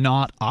like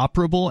not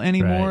operable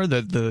anymore.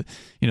 Right.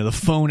 The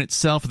phone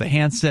itself, the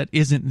handset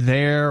isn't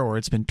there, or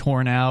it's been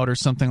torn out or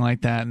something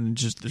like that, and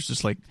there's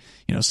just like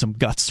some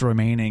guts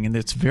remaining, and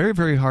it's very,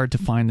 very hard to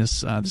find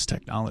this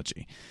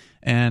technology.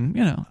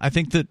 And I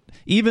think that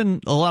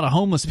even a lot of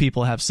homeless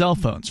people have cell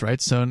phones,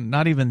 right? So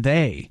not even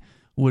they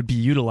would be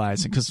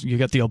utilizing, because you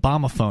got the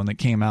Obama phone that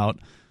came out.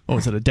 What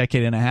was it, a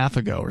decade and a half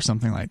ago or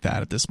something like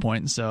that at this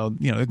point? And so,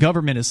 the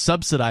government is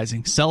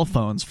subsidizing cell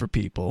phones for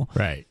people.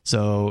 Right.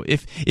 So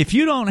if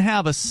you don't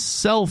have a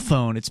cell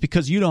phone, it's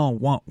because you don't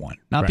want one,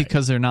 not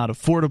because they're not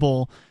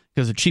affordable,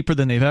 because they're cheaper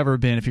than they've ever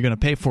been. If you're going to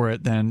pay for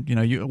it, then,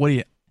 what do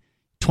you,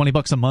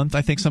 $20 a month?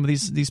 I think some of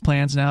these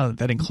plans now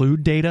that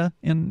include data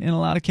in a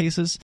lot of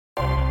cases.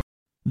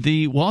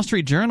 The Wall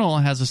Street Journal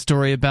has a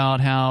story about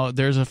how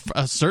there's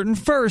a certain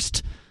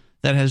first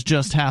that has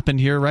just happened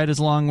here, right? As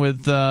long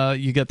with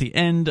you got the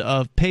end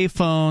of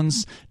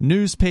payphones,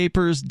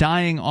 newspapers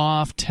dying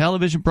off,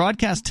 television,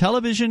 broadcast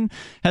television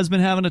has been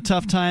having a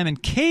tough time,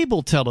 and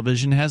cable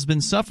television has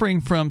been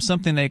suffering from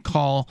something they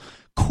call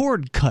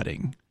cord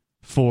cutting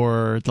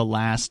for the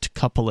last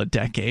couple of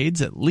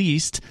decades, at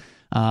least.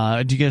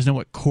 Do you guys know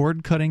what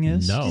cord cutting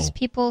is? No. Just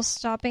people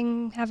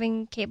stopping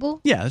having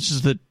cable? Yeah, it's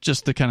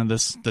just the kind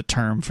of the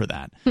term for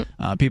that.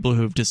 People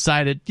who've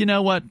decided, you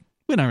know what?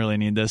 We don't really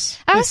need this.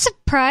 I was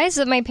surprised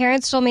that my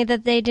parents told me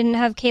that they didn't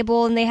have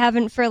cable, and they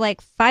haven't for like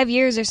 5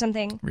 years or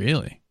something.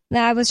 Really?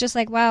 I was just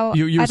like, wow.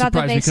 You were I thought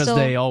surprised that because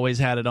they always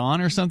had it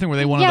on or something? Were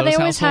they one of those Yeah,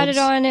 they always households?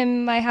 had it on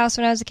in my house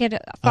when I was a kid.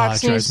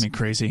 Fox it News. drives me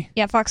crazy.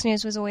 Yeah, Fox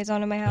News was always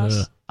on in my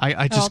house.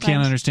 I just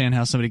can't understand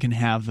how somebody can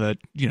have the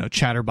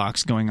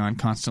chatterbox going on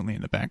constantly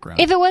in the background.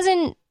 If it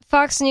wasn't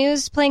Fox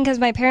News playing because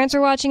my parents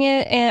were watching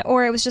it,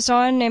 or it was just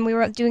on and we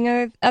were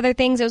doing other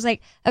things, it was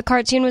like a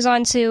cartoon was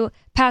on to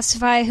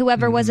pacify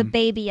whoever was a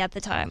baby at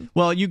the time.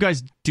 Well, you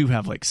guys do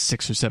have like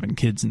 6 or 7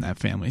 kids in that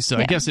family, so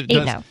I guess it 8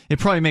 does. now. It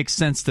probably makes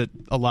sense that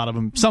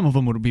some of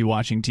them would be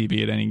watching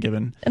TV at any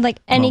given any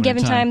moment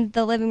given in time,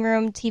 the living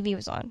room TV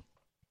was on.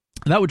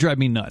 That would drive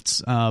me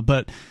nuts.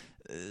 But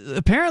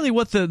apparently,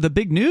 what the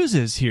big news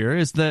is here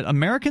is that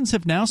Americans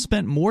have now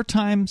spent more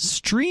time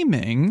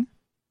streaming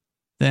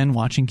than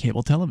watching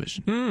cable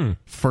television.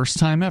 First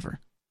time ever.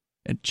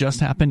 It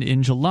just happened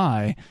in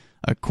July,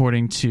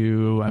 according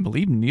to, I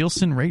believe,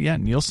 Nielsen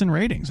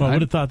ratings. Well, I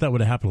would have thought that would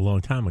have happened a long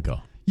time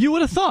ago. You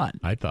would have thought.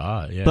 I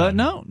thought, yeah. But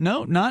no,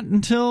 not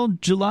until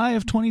July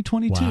of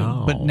 2022.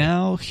 Wow. But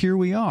now here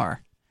we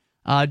are.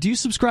 Do you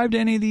subscribe to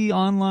any of the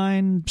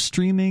online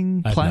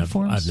streaming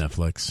platforms? I have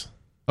Netflix.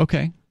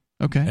 Okay.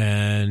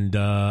 And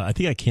I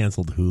think I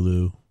canceled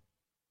Hulu.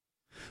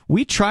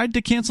 We tried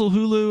to cancel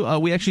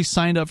Hulu. We actually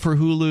signed up for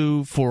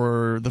Hulu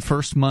for the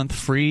first month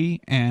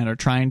free, and are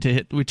trying to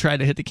hit. We tried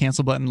to hit the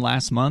cancel button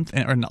last night,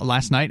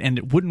 and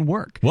it wouldn't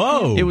work.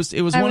 Whoa! It was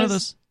one of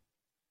those.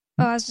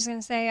 Oh, I was just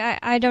gonna say,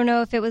 I don't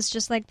know if it was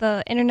just like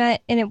the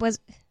internet, and it was.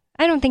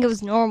 I don't think it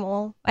was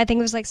normal. I think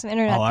it was like some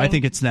internet thing. I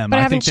think it's them. But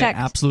I think haven't checked.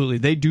 Absolutely,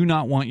 they do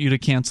not want you to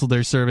cancel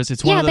their service.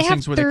 It's one of those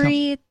things where they have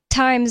 3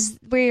 times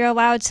where you're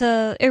allowed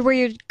to, or where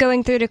you're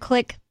going through to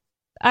click,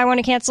 I want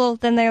to cancel.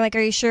 Then they're like,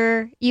 "Are you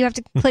sure?" You have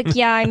to click,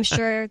 "Yeah, I'm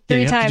sure."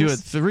 3 you times. have to do it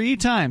 3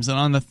 times, and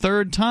on the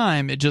 3rd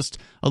time, it just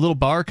a little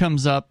bar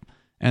comes up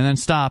and then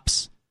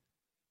stops,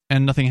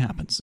 and nothing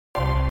happens.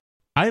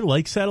 I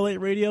like satellite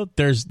radio.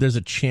 There's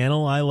a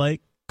channel I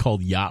like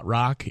called Yacht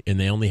Rock, and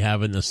they only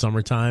have it in the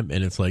summertime,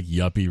 and it's like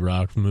yuppie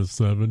rock from the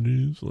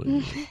 70s,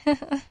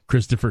 like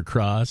Christopher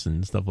Cross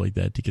and stuff like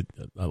that.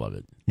 I love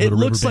it. It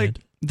looks like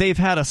they've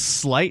had a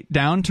slight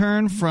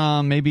downturn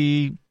from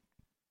maybe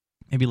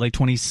like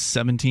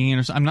 2017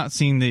 or so. I'm not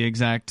seeing the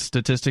exact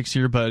statistics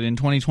here, but in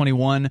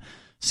 2021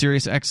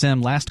 Sirius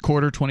XM last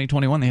quarter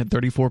 2021, they had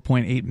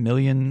 34.8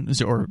 million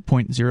or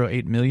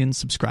 0.08 million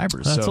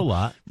subscribers. That's so a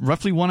lot.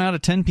 Roughly 1 out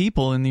of 10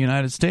 people in the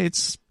United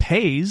States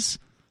pays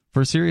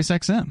for Sirius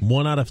XM.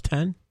 1 out of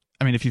 10?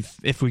 I mean,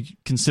 if we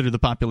consider the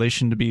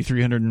population to be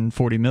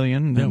 340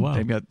 million, then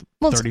they've got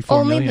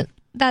 34 million.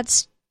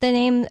 That's the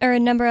name or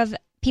number of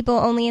people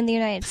only in the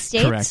United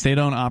States. Correct. They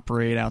don't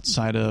operate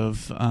outside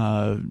of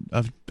I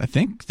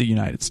think the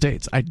United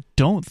States. I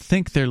don't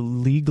think they're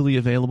legally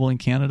available in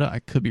Canada. I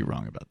could be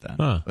wrong about that.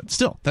 But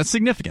still, that's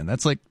significant.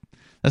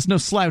 That's no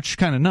slouch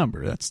kind of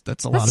number. That's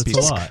a lot of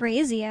people. That's just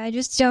crazy.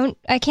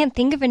 I can't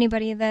think of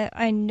anybody that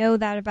I know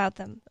that about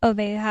them. Oh,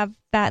 they have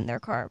that in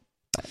their car.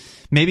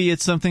 Maybe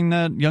it's something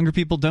that younger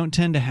people don't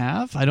tend to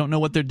have. I don't know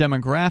what their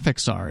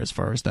demographics are as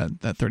far as that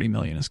 30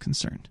 million is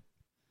concerned.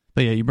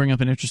 But yeah, you bring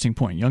up an interesting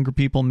point. Younger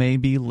people may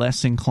be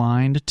less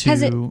inclined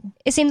to...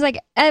 It seems like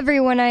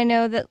everyone I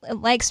know that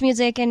likes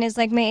music and is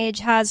like my age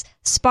has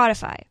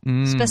Spotify,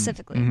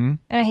 specifically. Mm-hmm.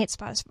 And I hate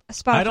Spotify.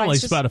 I don't like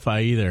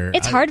Spotify either.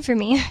 It's hard for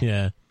me.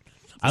 Yeah.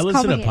 I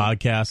listen to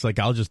podcasts. Like,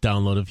 I'll just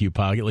download a few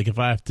podcasts. Like, if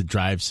I have to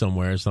drive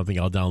somewhere or something,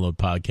 I'll download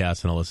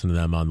podcasts and I'll listen to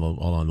them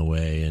all on the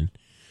way and,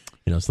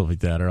 stuff like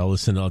that. Or I'll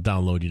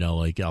download,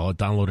 I'll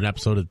download an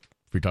episode of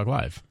Free Talk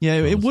Live. Yeah,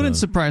 it wouldn't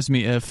surprise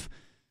me if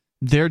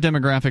their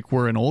demographic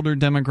were an older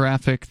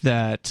demographic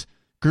that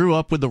grew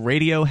up with the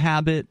radio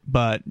habit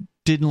but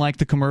didn't like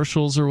the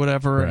commercials or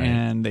whatever, right.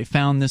 And they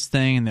found this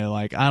thing and they're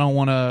like, I don't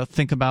want to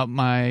think about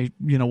my,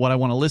 what I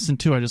want to listen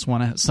to. I just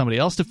want somebody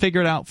else to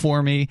figure it out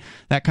for me,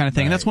 that kind of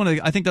thing. Right.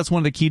 And I think that's one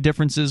of the key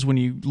differences when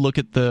you look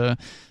at the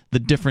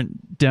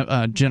different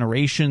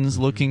generations,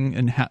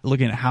 looking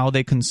at how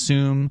they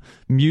consume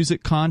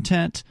music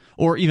content,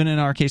 or even in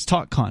our case,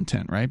 talk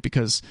content, right?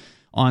 Because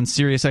on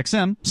Sirius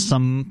XM,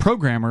 some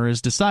programmer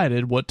has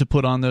decided what to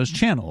put on those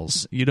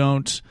channels.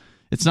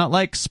 It's not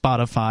like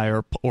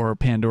Spotify or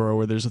Pandora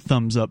where there's a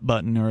thumbs up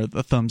button or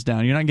a thumbs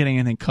down. You're not getting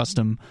anything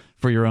custom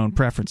for your own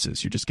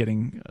preferences. You're just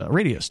getting a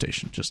radio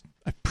station.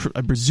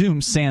 I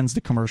presume sans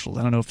the commercials.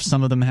 I don't know if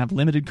some of them have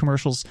limited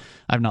commercials.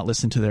 I've not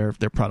listened to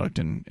their product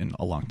in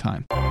a long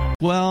time.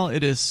 Well,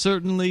 it is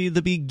certainly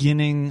the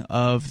beginning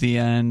of the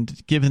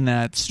end, given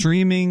that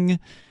streaming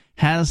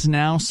has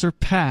now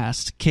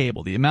surpassed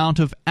cable. The amount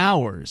of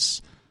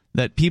hours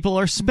that people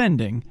are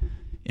spending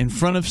in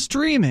front of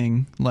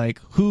streaming,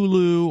 like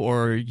Hulu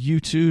or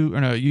YouTube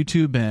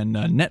and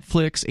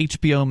Netflix,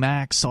 HBO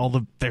Max,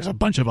 there's a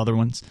bunch of other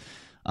ones,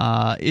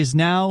 is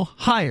now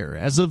higher.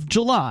 As of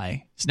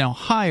July, it's now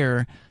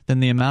higher than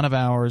the amount of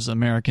hours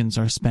Americans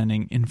are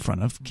spending in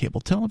front of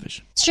cable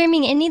television.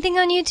 Streaming anything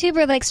on YouTube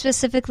or like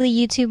specifically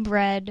YouTube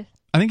Red?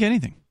 I think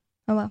anything.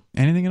 Oh, wow.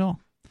 Anything at all.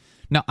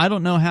 Now, I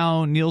don't know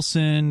how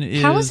Nielsen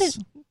is... How is it...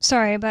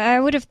 Sorry, but I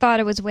would have thought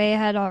it was way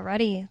ahead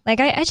already.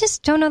 Like, I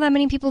just don't know that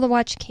many people that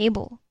watch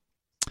cable.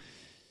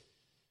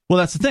 Well,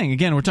 that's the thing.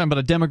 Again, we're talking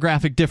about a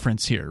demographic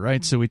difference here,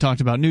 right? So we talked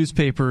about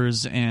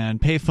newspapers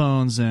and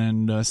payphones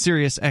and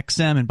Sirius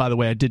XM. And by the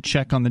way, I did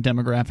check on the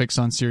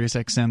demographics on Sirius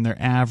XM. Their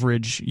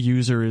average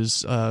user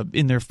is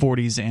in their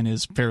 40s and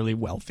is fairly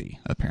wealthy,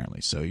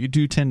 apparently. So you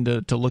do tend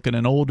to look at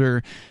an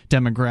older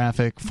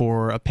demographic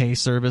for a pay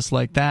service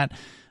like that.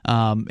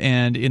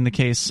 And in the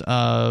case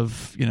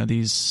of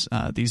these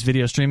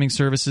video streaming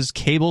services,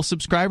 cable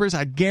subscribers,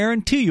 I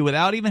guarantee you,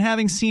 without even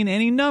having seen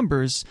any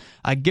numbers,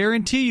 I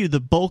guarantee you the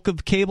bulk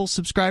of cable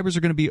subscribers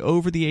are going to be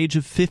over the age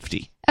of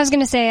 50. I was going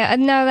to say,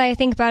 now that I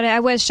think about it,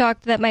 I was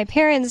shocked that my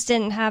parents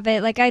didn't have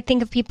it. Like, I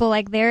think of people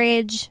like their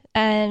age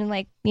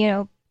and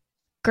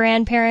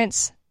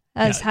grandparents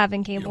as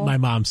having cable. My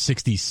mom's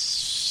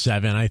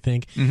 67, I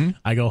think. Mm-hmm.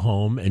 I go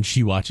home and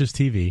she watches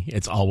TV.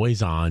 It's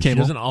always on. Cable? She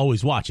doesn't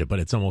always watch it, but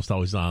it's almost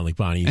always on, like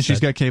Bonnie said.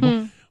 She's got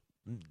cable?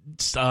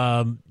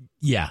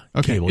 Yeah.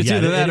 Okay. Cable. It's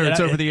either that or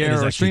it's over the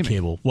air or streaming.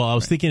 Cable. Well, I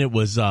was thinking it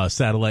was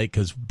satellite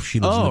because she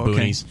lives in the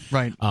boonies.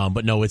 Right.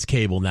 But no, it's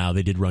cable now.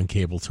 They did run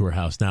cable to her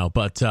house now.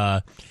 But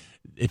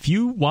if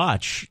you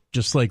watch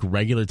just like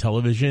regular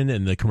television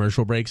and the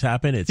commercial breaks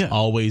happen, it's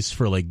always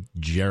for like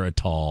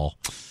Geritol.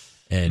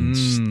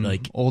 And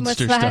like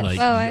oldster stuff,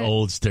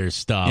 oldster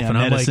stuff, and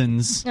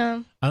medicines.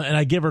 And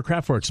I give her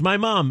crap for it because my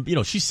mom,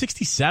 she's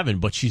 67,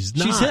 but she's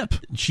not. She's hip.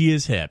 She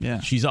is hip.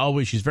 Yeah. She's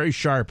very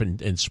sharp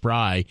and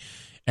spry.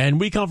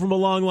 And we come from a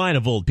long line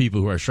of old people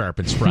who are sharp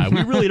and spry.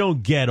 We really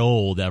don't get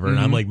old ever. And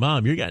I'm like,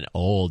 Mom, you're getting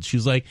old.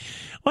 She's like,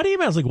 what do you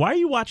mean? I was like, why are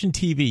you watching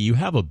TV? You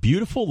have a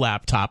beautiful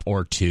laptop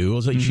or two. I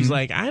was like, she's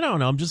like, I don't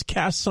know. I'm just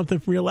casting something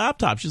from your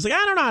laptop. She's like,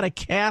 I don't know how to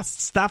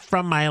cast stuff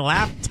from my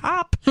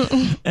laptop.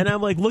 And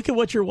I'm like, look at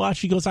what you're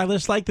watching. She goes, I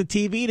just like the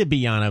TV to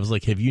be on. I was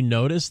like, have you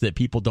noticed that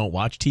people don't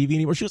watch TV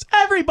anymore? She goes,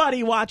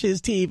 everybody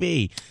watches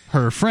TV.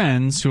 Her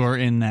friends who are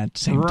in that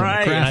same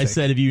demographic. And I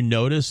said, have you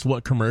noticed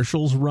what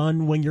commercials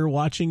run when you're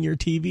watching your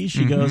TV?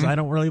 She goes, I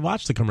don't really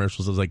watch the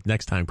commercials. I was like,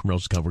 next time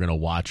commercials come, we're going to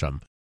watch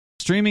them.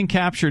 Streaming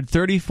captured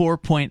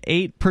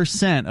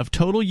 34.8% of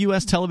total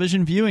U.S.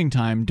 television viewing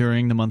time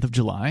during the month of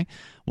July,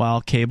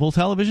 while cable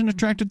television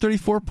attracted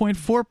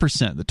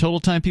 34.4%. The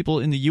total time people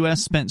in the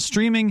U.S. spent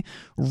streaming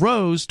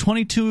rose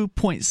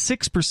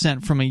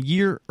 22.6% from a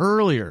year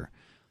earlier.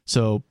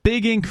 So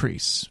big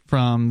increase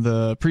from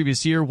the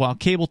previous year, while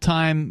cable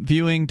time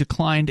viewing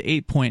declined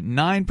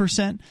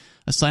 8.9%,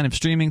 a sign of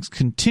streaming's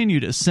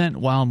continued ascent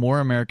while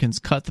more Americans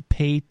cut the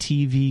pay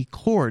TV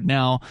cord.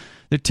 Now,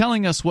 they're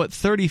telling us what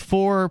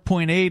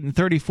 34.8 and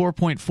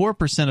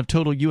 34.4% of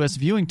total U.S.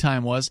 viewing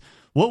time was.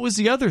 What was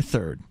the other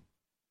third?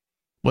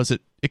 Was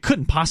it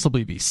couldn't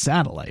possibly be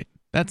satellite.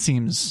 That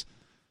seems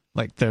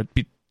like there'd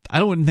be,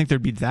 I wouldn't think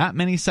there'd be that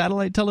many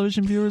satellite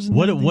television viewers in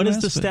what the What US,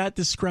 does the stat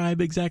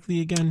describe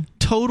exactly again?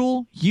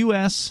 Total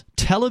U.S.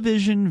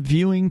 television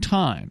viewing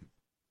time.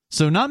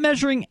 So not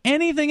measuring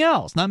anything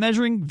else, not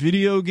measuring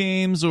video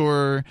games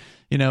or,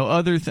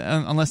 other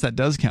unless that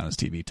does count as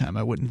TV time.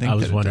 I wouldn't think I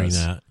was that it wondering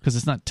does, that. because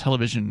it's not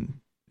television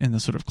in the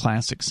sort of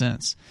classic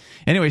sense.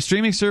 Anyway,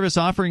 streaming service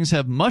offerings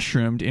have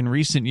mushroomed in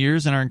recent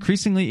years and are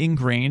increasingly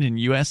ingrained in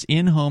U.S.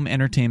 in-home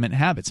entertainment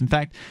habits. In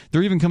fact,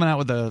 they're even coming out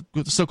with the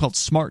so-called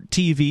smart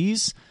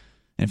TVs.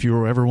 And if you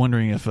were ever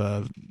wondering if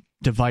a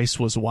device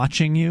was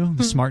watching you,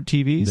 the smart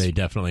TVs, They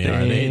definitely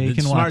are. they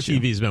can Smart watch you.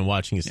 TV's been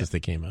watching you since they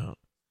came out.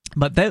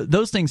 But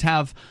those things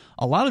have,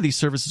 a lot of these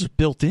services are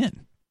built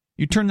in.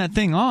 You turn that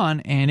thing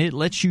on and it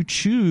lets you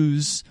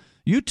choose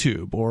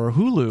YouTube or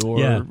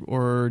Hulu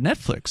or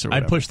Netflix or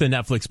whatever. I push the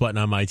Netflix button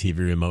on my TV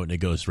remote and it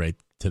goes right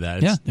to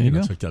that. It's, there you go.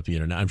 It's hooked up to the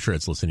internet. I'm sure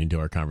it's listening to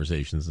our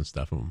conversations and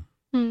stuff.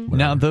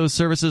 Now, those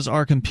services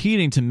are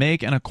competing to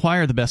make and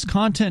acquire the best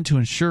content to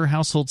ensure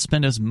households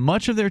spend as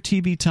much of their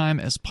TV time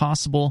as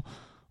possible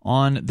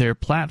on their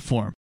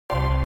platform.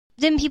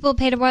 Didn't people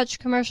pay to watch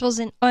commercials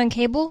on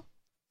cable?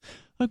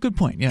 A good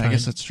point. Yeah, I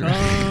guess that's true.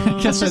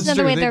 It's just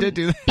another way they're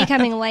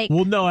becoming like.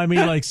 Well, no, I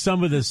mean, like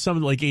some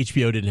like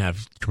HBO didn't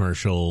have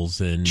commercials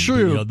and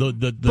true.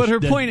 But her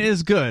point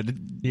is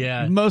good.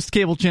 Yeah, most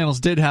cable channels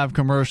did have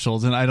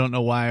commercials, and I don't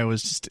know why I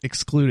was just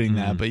excluding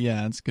that. But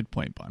yeah, it's a good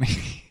point, Bonnie.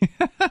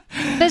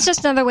 That's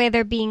just another way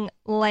they're being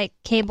like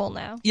cable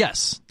now.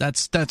 Yes,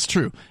 that's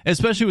true.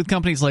 Especially with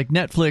companies like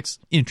Netflix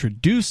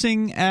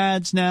introducing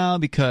ads now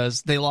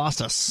because they lost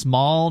a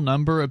small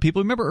number of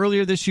people. Remember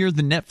earlier this year,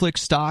 the Netflix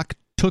stock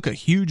took a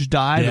huge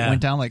dive. It went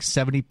down like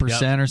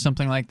 70% or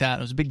something like that.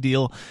 It was a big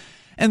deal.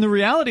 And the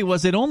reality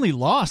was it only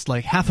lost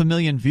like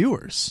 500,000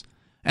 viewers.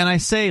 And I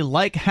say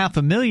like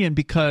 500,000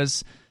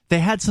 because they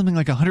had something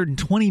like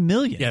 120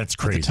 million. Yeah, that's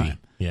crazy. At the time.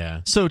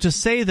 Yeah. So to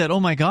say that, oh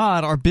my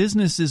God, our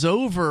business is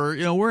over,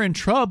 we're in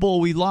trouble,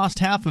 we lost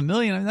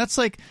 500,000, I mean,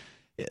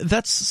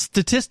 that's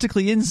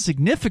statistically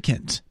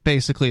insignificant,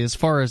 basically, as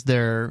far as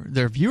their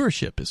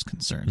viewership is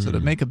concerned. So to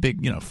make a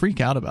big,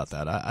 freak out about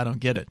that, I don't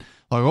get it.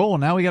 Like, oh, well,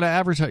 now we got to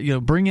advertise,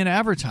 bring in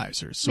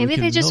advertisers. So maybe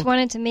they just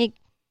wanted to make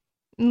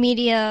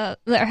media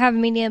or have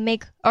media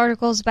make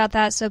articles about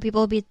that, so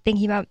people will be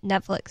thinking about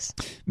Netflix.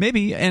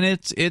 Maybe, and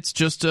it's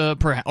just or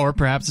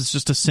perhaps it's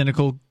just a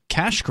cynical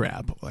cash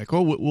grab. Like,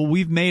 oh, well,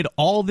 we've made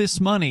all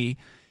this money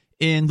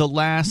in the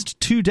last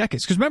 2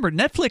 decades. Because remember,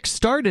 Netflix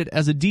started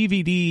as a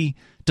DVD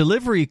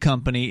delivery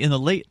company in the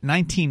late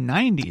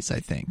 1990s, I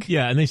think.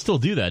 Yeah, and they still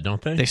do that,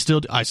 don't they?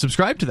 I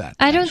subscribe to that.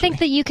 I don't think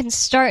that you can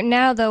start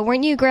now, though.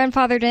 Weren't you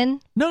grandfathered in?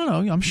 No,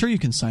 I'm sure you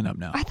can sign up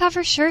now. I thought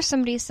for sure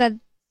somebody said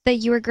that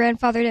you were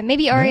grandfathered in.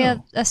 Maybe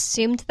Aria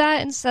assumed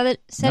that and said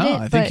it.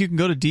 I think you can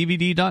go to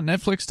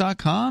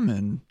dvd.netflix.com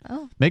and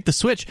make the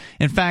switch.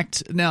 In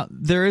fact, now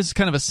there is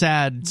kind of a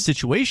sad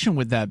situation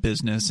with that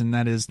business, and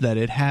that is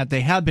that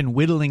they have been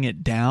whittling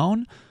it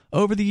down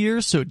over the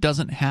years, so it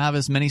doesn't have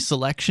as many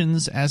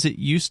selections as it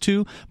used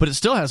to, but it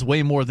still has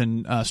way more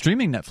than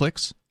streaming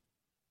Netflix.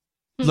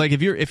 Like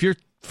if you're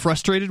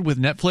frustrated with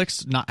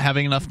Netflix not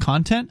having enough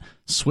content,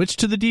 switch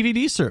to the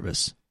DVD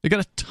service. They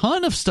got a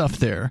ton of stuff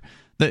there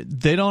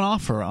that they don't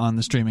offer on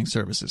the streaming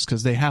services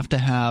because they have to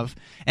have.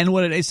 And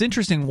it's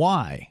interesting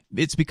why.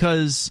 It's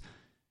because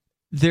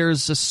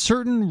there's a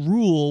certain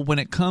rule when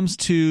it comes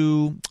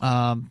to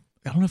I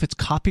don't know if it's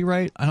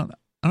copyright. I don't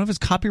know if it's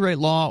copyright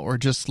law or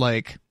just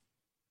like.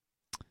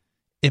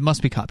 It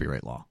must be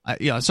copyright law.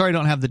 Sorry, I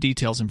don't have the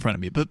details in front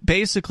of me. But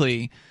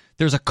basically,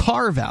 there's a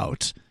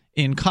carve-out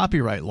in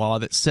copyright law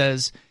that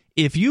says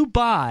if you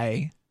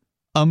buy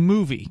a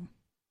movie,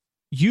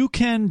 you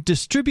can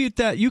distribute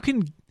that. You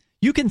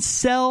can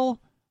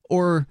sell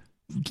or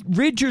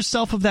rid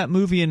yourself of that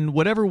movie in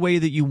whatever way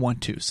that you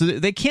want to. So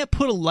they can't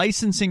put a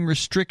licensing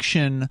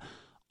restriction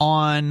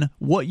on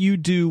what you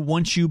do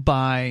once you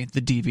buy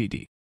the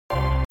DVD.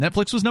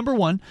 Netflix was number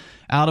one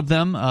out of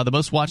them, the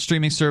most watched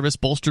streaming service,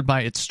 bolstered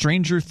by its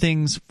Stranger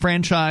Things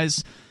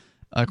franchise.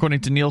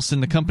 According to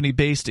Nielsen, the company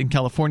based in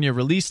California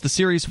released the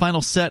series'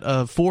 final set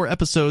of 4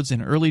 episodes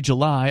in early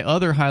July.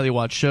 Other highly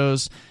watched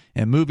shows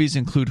and movies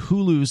include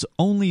Hulu's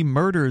Only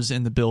Murders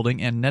in the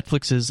Building and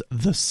Netflix's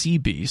The Sea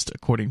Beast,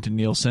 according to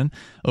Nielsen.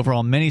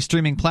 Overall, many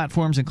streaming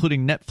platforms,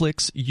 including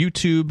Netflix,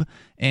 YouTube,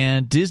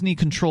 and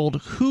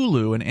Disney-controlled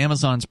Hulu and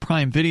Amazon's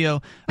Prime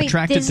Video,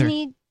 attracted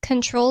Disney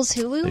controls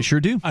Hulu? They sure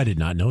do. I did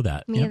not know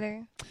that. Me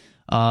either.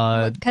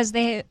 Because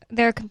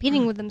they're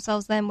competing with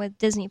themselves then with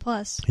Disney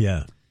Plus.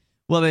 Yeah.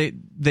 Well,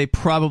 they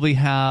probably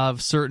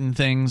have certain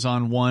things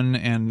on one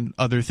and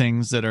other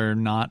things that are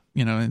not,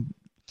 And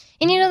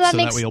that so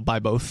makes that way you'll buy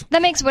both.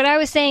 That makes what I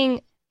was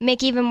saying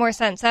make even more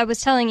sense. I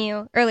was telling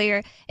you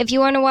earlier, if you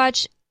want to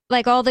watch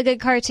like all the good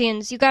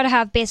cartoons, you got to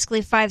have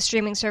basically 5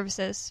 streaming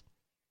services.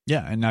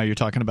 Yeah, and now you're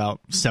talking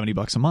about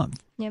 $70 a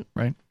month. Yep.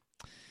 Right.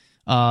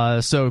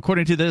 So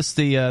according to this,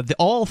 the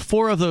all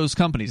 4 of those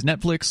companies,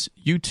 Netflix,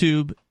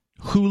 YouTube,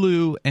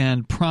 Hulu,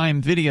 and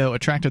Prime Video,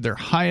 attracted their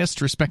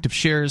highest respective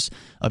shares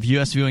of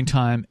U.S. viewing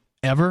time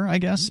ever, I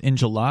guess, in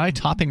July,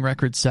 topping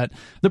records set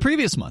the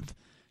previous month.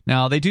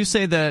 Now, they do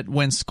say that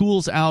when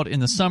school's out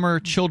in the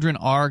summer, children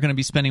are going to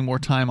be spending more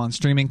time on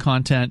streaming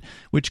content,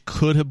 which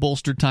could have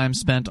bolstered time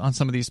spent on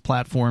some of these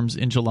platforms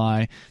in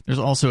July. There's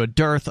also a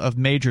dearth of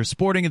major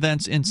sporting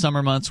events in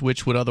summer months,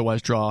 which would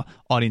otherwise draw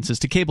audiences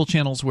to cable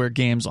channels where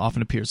games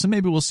often appear. So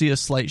maybe we'll see a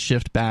slight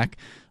shift back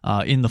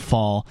in the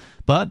fall.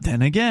 But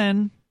then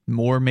again,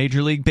 more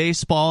Major League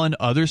Baseball and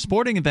other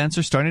sporting events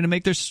are starting to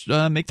make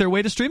their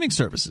way to streaming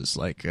services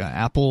like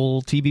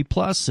Apple TV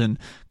Plus and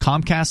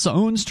Comcast's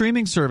own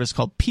streaming service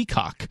called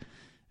Peacock,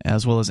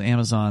 as well as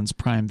Amazon's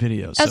Prime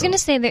Video. I was going to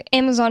say that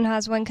Amazon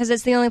has one because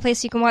it's the only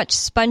place you can watch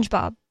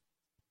SpongeBob.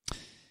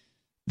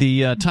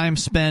 The time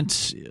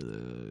spent,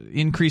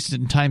 increase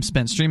in time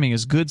spent streaming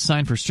is a good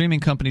sign for streaming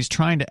companies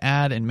trying to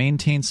add and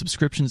maintain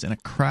subscriptions in a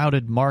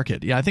crowded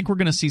market. Yeah, I think we're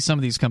going to see some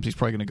of these companies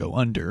probably going to go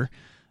under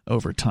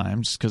over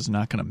time just because they're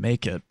not going to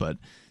make it, but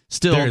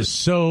still, there's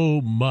so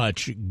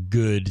much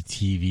good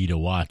TV to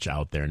watch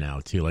out there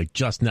now too, like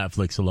just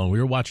Netflix alone. We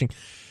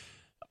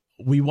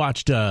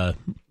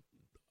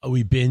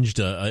binged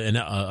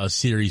a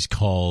series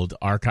called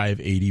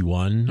Archive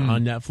 81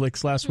 on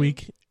Netflix last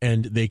week,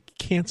 and they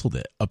canceled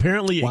it.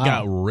 Apparently it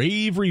got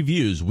rave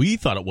reviews. We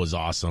thought it was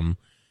awesome,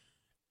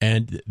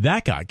 and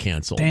that got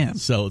canceled. Damn.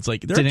 So it's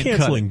like they're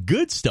canceling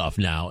good stuff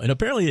now. And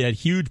apparently it had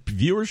huge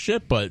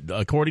viewership, but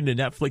according to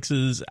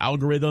Netflix's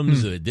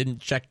algorithms, it didn't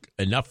check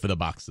enough for the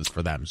boxes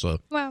for them. So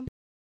Wow.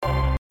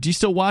 Do you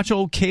still watch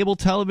old cable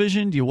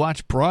television? Do you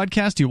watch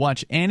broadcast? Do you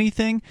watch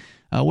anything?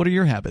 What are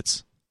your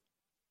habits?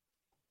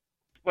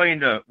 Explain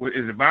to,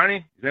 is it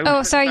Bonnie? Is that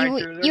Oh, sorry,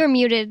 you were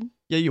muted.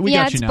 Yeah, we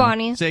got you it's now.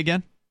 Bonnie. Say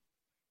again?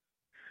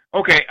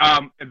 Okay,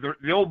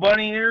 the old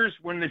bunny ears,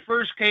 when they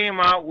first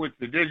came out with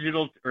the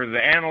digital or the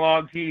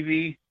analog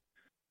TV,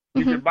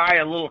 you could buy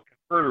a little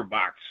converter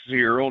box. So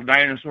your old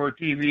dinosaur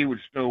TV would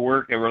still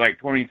work. They were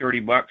like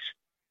 $20-$30,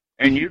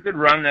 and you could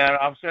run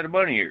that off a set of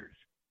bunny ears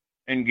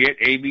and get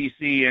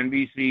ABC,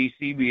 NBC,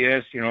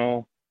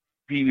 CBS,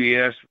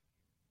 PBS,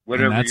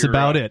 whatever. And that's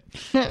about it.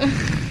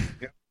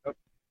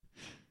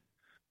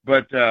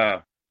 But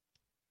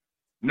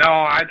no,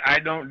 I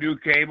don't do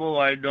cable.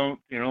 I don't,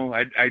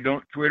 I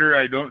don't Twitter.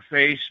 I don't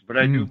Face, but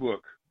I do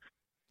book.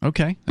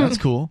 Okay, that's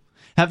cool.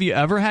 Have you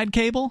ever had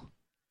cable?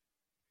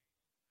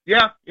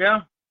 Yeah.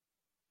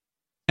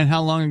 And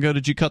how long ago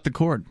did you cut the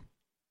cord?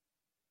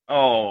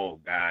 Oh,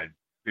 God,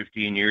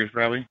 15 years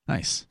probably.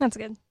 Nice. That's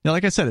good. Yeah,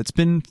 like I said, it's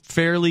been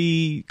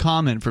fairly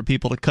common for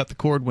people to cut the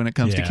cord when it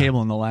comes to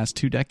cable in the last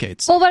 2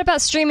 decades. Well, what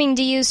about streaming?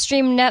 Do you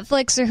stream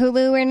Netflix or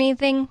Hulu or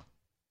anything?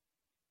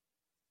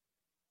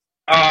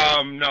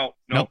 No.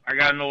 Nope. I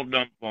got an old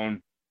dumb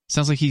phone.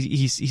 Sounds like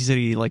he said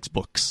he likes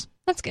books.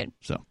 That's good.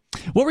 So,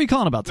 what were you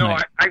calling about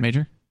tonight,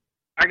 Major?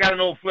 I got an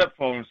old flip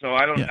phone, so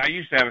I don't. Yeah. I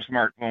used to have a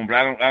smartphone, but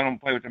I don't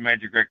play with the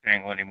magic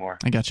rectangle anymore.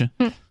 I gotcha.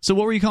 So,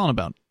 what were you calling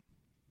about?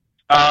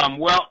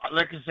 Well,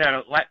 like I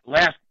said,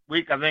 last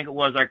week I think it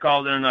was, I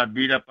called in and I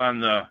beat up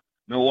on the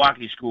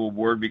Milwaukee school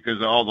board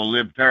because of all the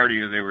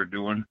libtardia they were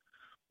doing.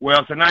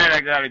 Well, tonight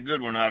I got a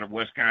good one out of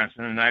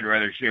Wisconsin, and I'd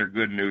rather share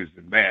good news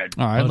than bad.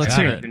 All right, let's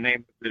hear it. The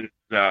name is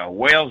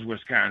Wales,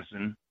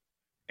 Wisconsin,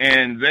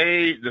 and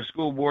the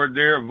school board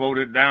there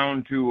voted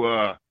down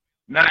to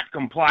not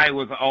comply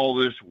with all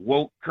this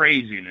woke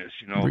craziness,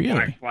 Really?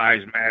 Black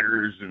Lives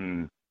Matters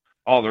and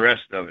all the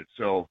rest of it.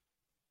 So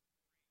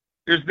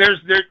there's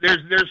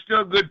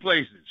still good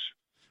places.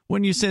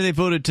 When you say they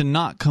voted to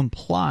not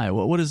comply,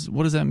 what does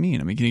that mean?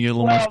 I mean, can you get a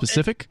little more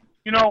specific?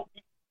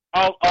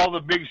 All the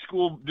big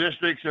school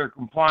districts are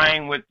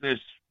complying with this,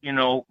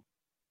 all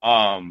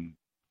the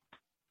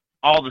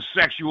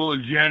sexual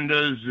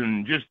agendas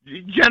and just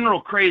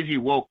general crazy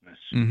wokeness.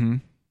 Mm-hmm.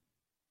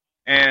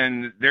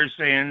 And they're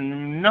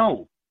saying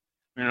no,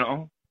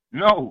 no.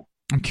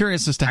 I'm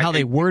curious as to how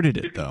they worded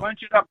it, though.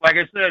 Punch it up. Like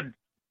I said,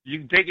 you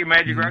can take your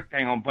magic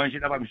rectangle and punch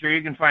it up. I'm sure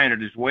you can find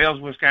it. It's Wales,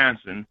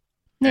 Wisconsin.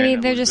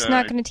 Maybe they're just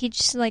not going to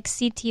teach like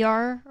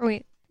CTR or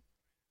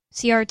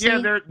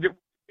CRT.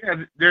 Yeah,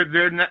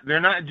 they're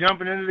not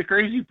jumping into the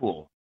crazy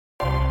pool.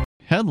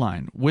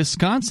 Headline: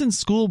 Wisconsin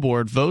School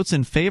Board votes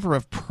in favor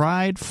of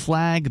pride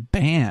flag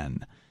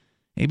ban.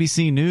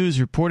 ABC News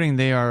reporting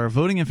they are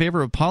voting in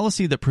favor of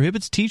policy that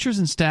prohibits teachers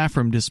and staff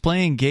from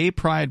displaying gay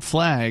pride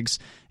flags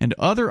and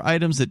other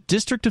items that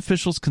district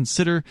officials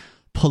consider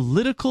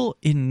political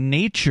in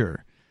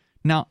nature.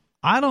 Now,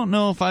 I don't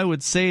know if I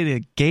would say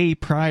that gay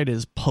pride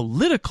is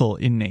political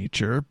in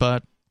nature,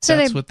 but so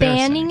that's they're what they're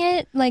banning saying.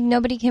 it? Like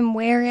nobody can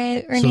wear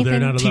it or anything? So they're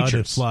not allowed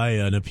Teachers. to fly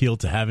an Appeal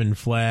to Heaven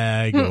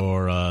flag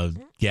or a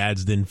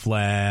Gadsden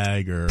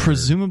flag? Or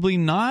Presumably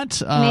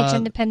not. An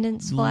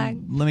Independence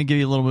flag. Let me give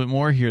you a little bit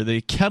more here.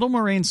 The Kettle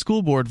Moraine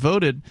School Board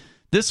voted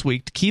this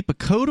week to keep a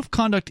code of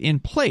conduct in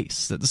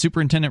place that the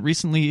superintendent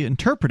recently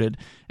interpreted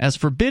as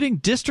forbidding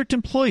district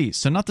employees,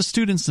 so not the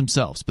students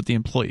themselves, but the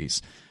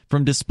employees,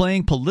 from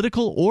displaying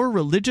political or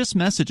religious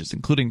messages,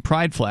 including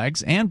pride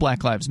flags and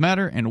Black Lives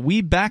Matter and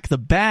We Back the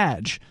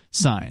Badge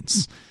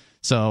signs.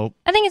 So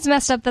I think it's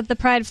messed up that the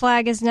pride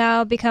flag has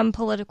now become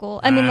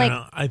political.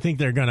 I think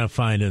they're going to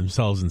find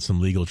themselves in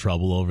some legal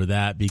trouble over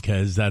that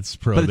because that's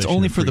prohibition. But it's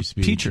only of for free the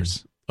speech.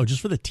 teachers. Oh,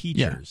 just for the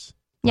teachers.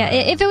 Yeah,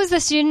 if it was the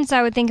students,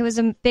 I would think it was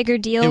a bigger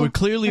deal. It would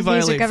clearly If these are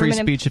violate free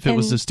government speech if it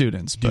was the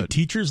students. Do But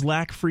teachers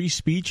lack free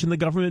speech in the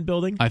government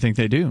building? I think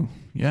they do.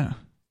 Yeah.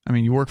 I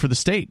mean, you work for the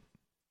state.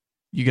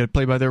 You got to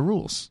play by their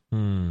rules.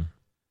 Yeah,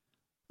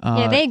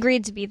 they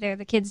agreed to be there.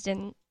 The kids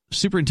didn't.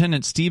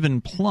 Superintendent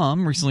Stephen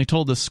Plum recently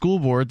told the school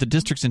board the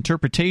district's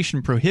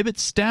interpretation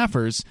prohibits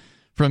staffers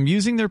from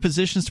using their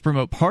positions to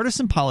promote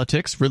partisan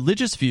politics,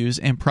 religious views,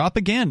 and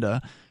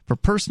propaganda for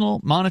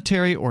personal,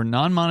 monetary, or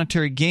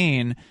non-monetary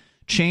gain,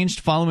 changed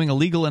following a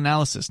legal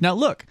analysis. Now,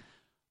 look,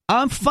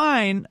 I'm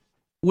fine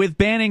with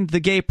banning the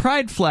gay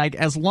pride flag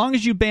as long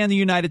as you ban the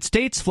United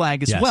States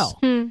flag as well.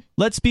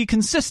 Let's be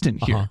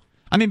consistent here.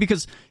 I mean,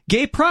 because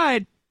gay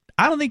pride,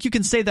 I don't think you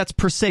can say that's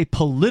per se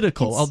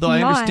political, It's although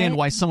I understand not.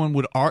 why someone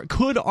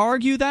could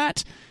argue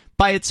that.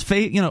 By its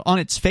face, on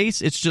its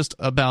face, it's just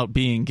about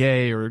being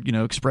gay or,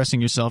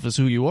 expressing yourself as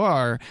who you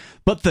are.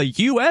 But the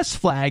U.S.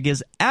 flag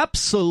is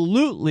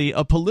absolutely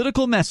a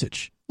political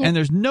message, and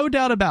there's no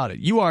doubt about it.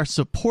 You are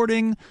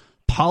supporting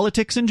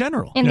politics in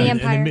general. And the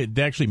empire. And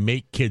they actually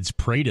make kids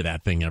pray to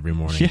that thing every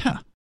morning. Yeah.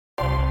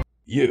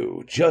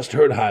 You just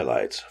heard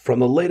highlights from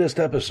the latest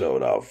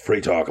episode of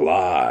Free Talk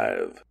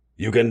Live.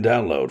 You can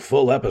download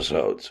full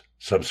episodes,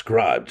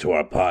 subscribe to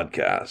our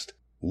podcast,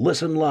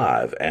 listen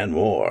live, and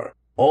more,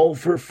 all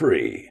for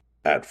free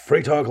at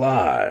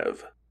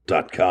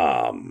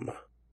freetalklive.com.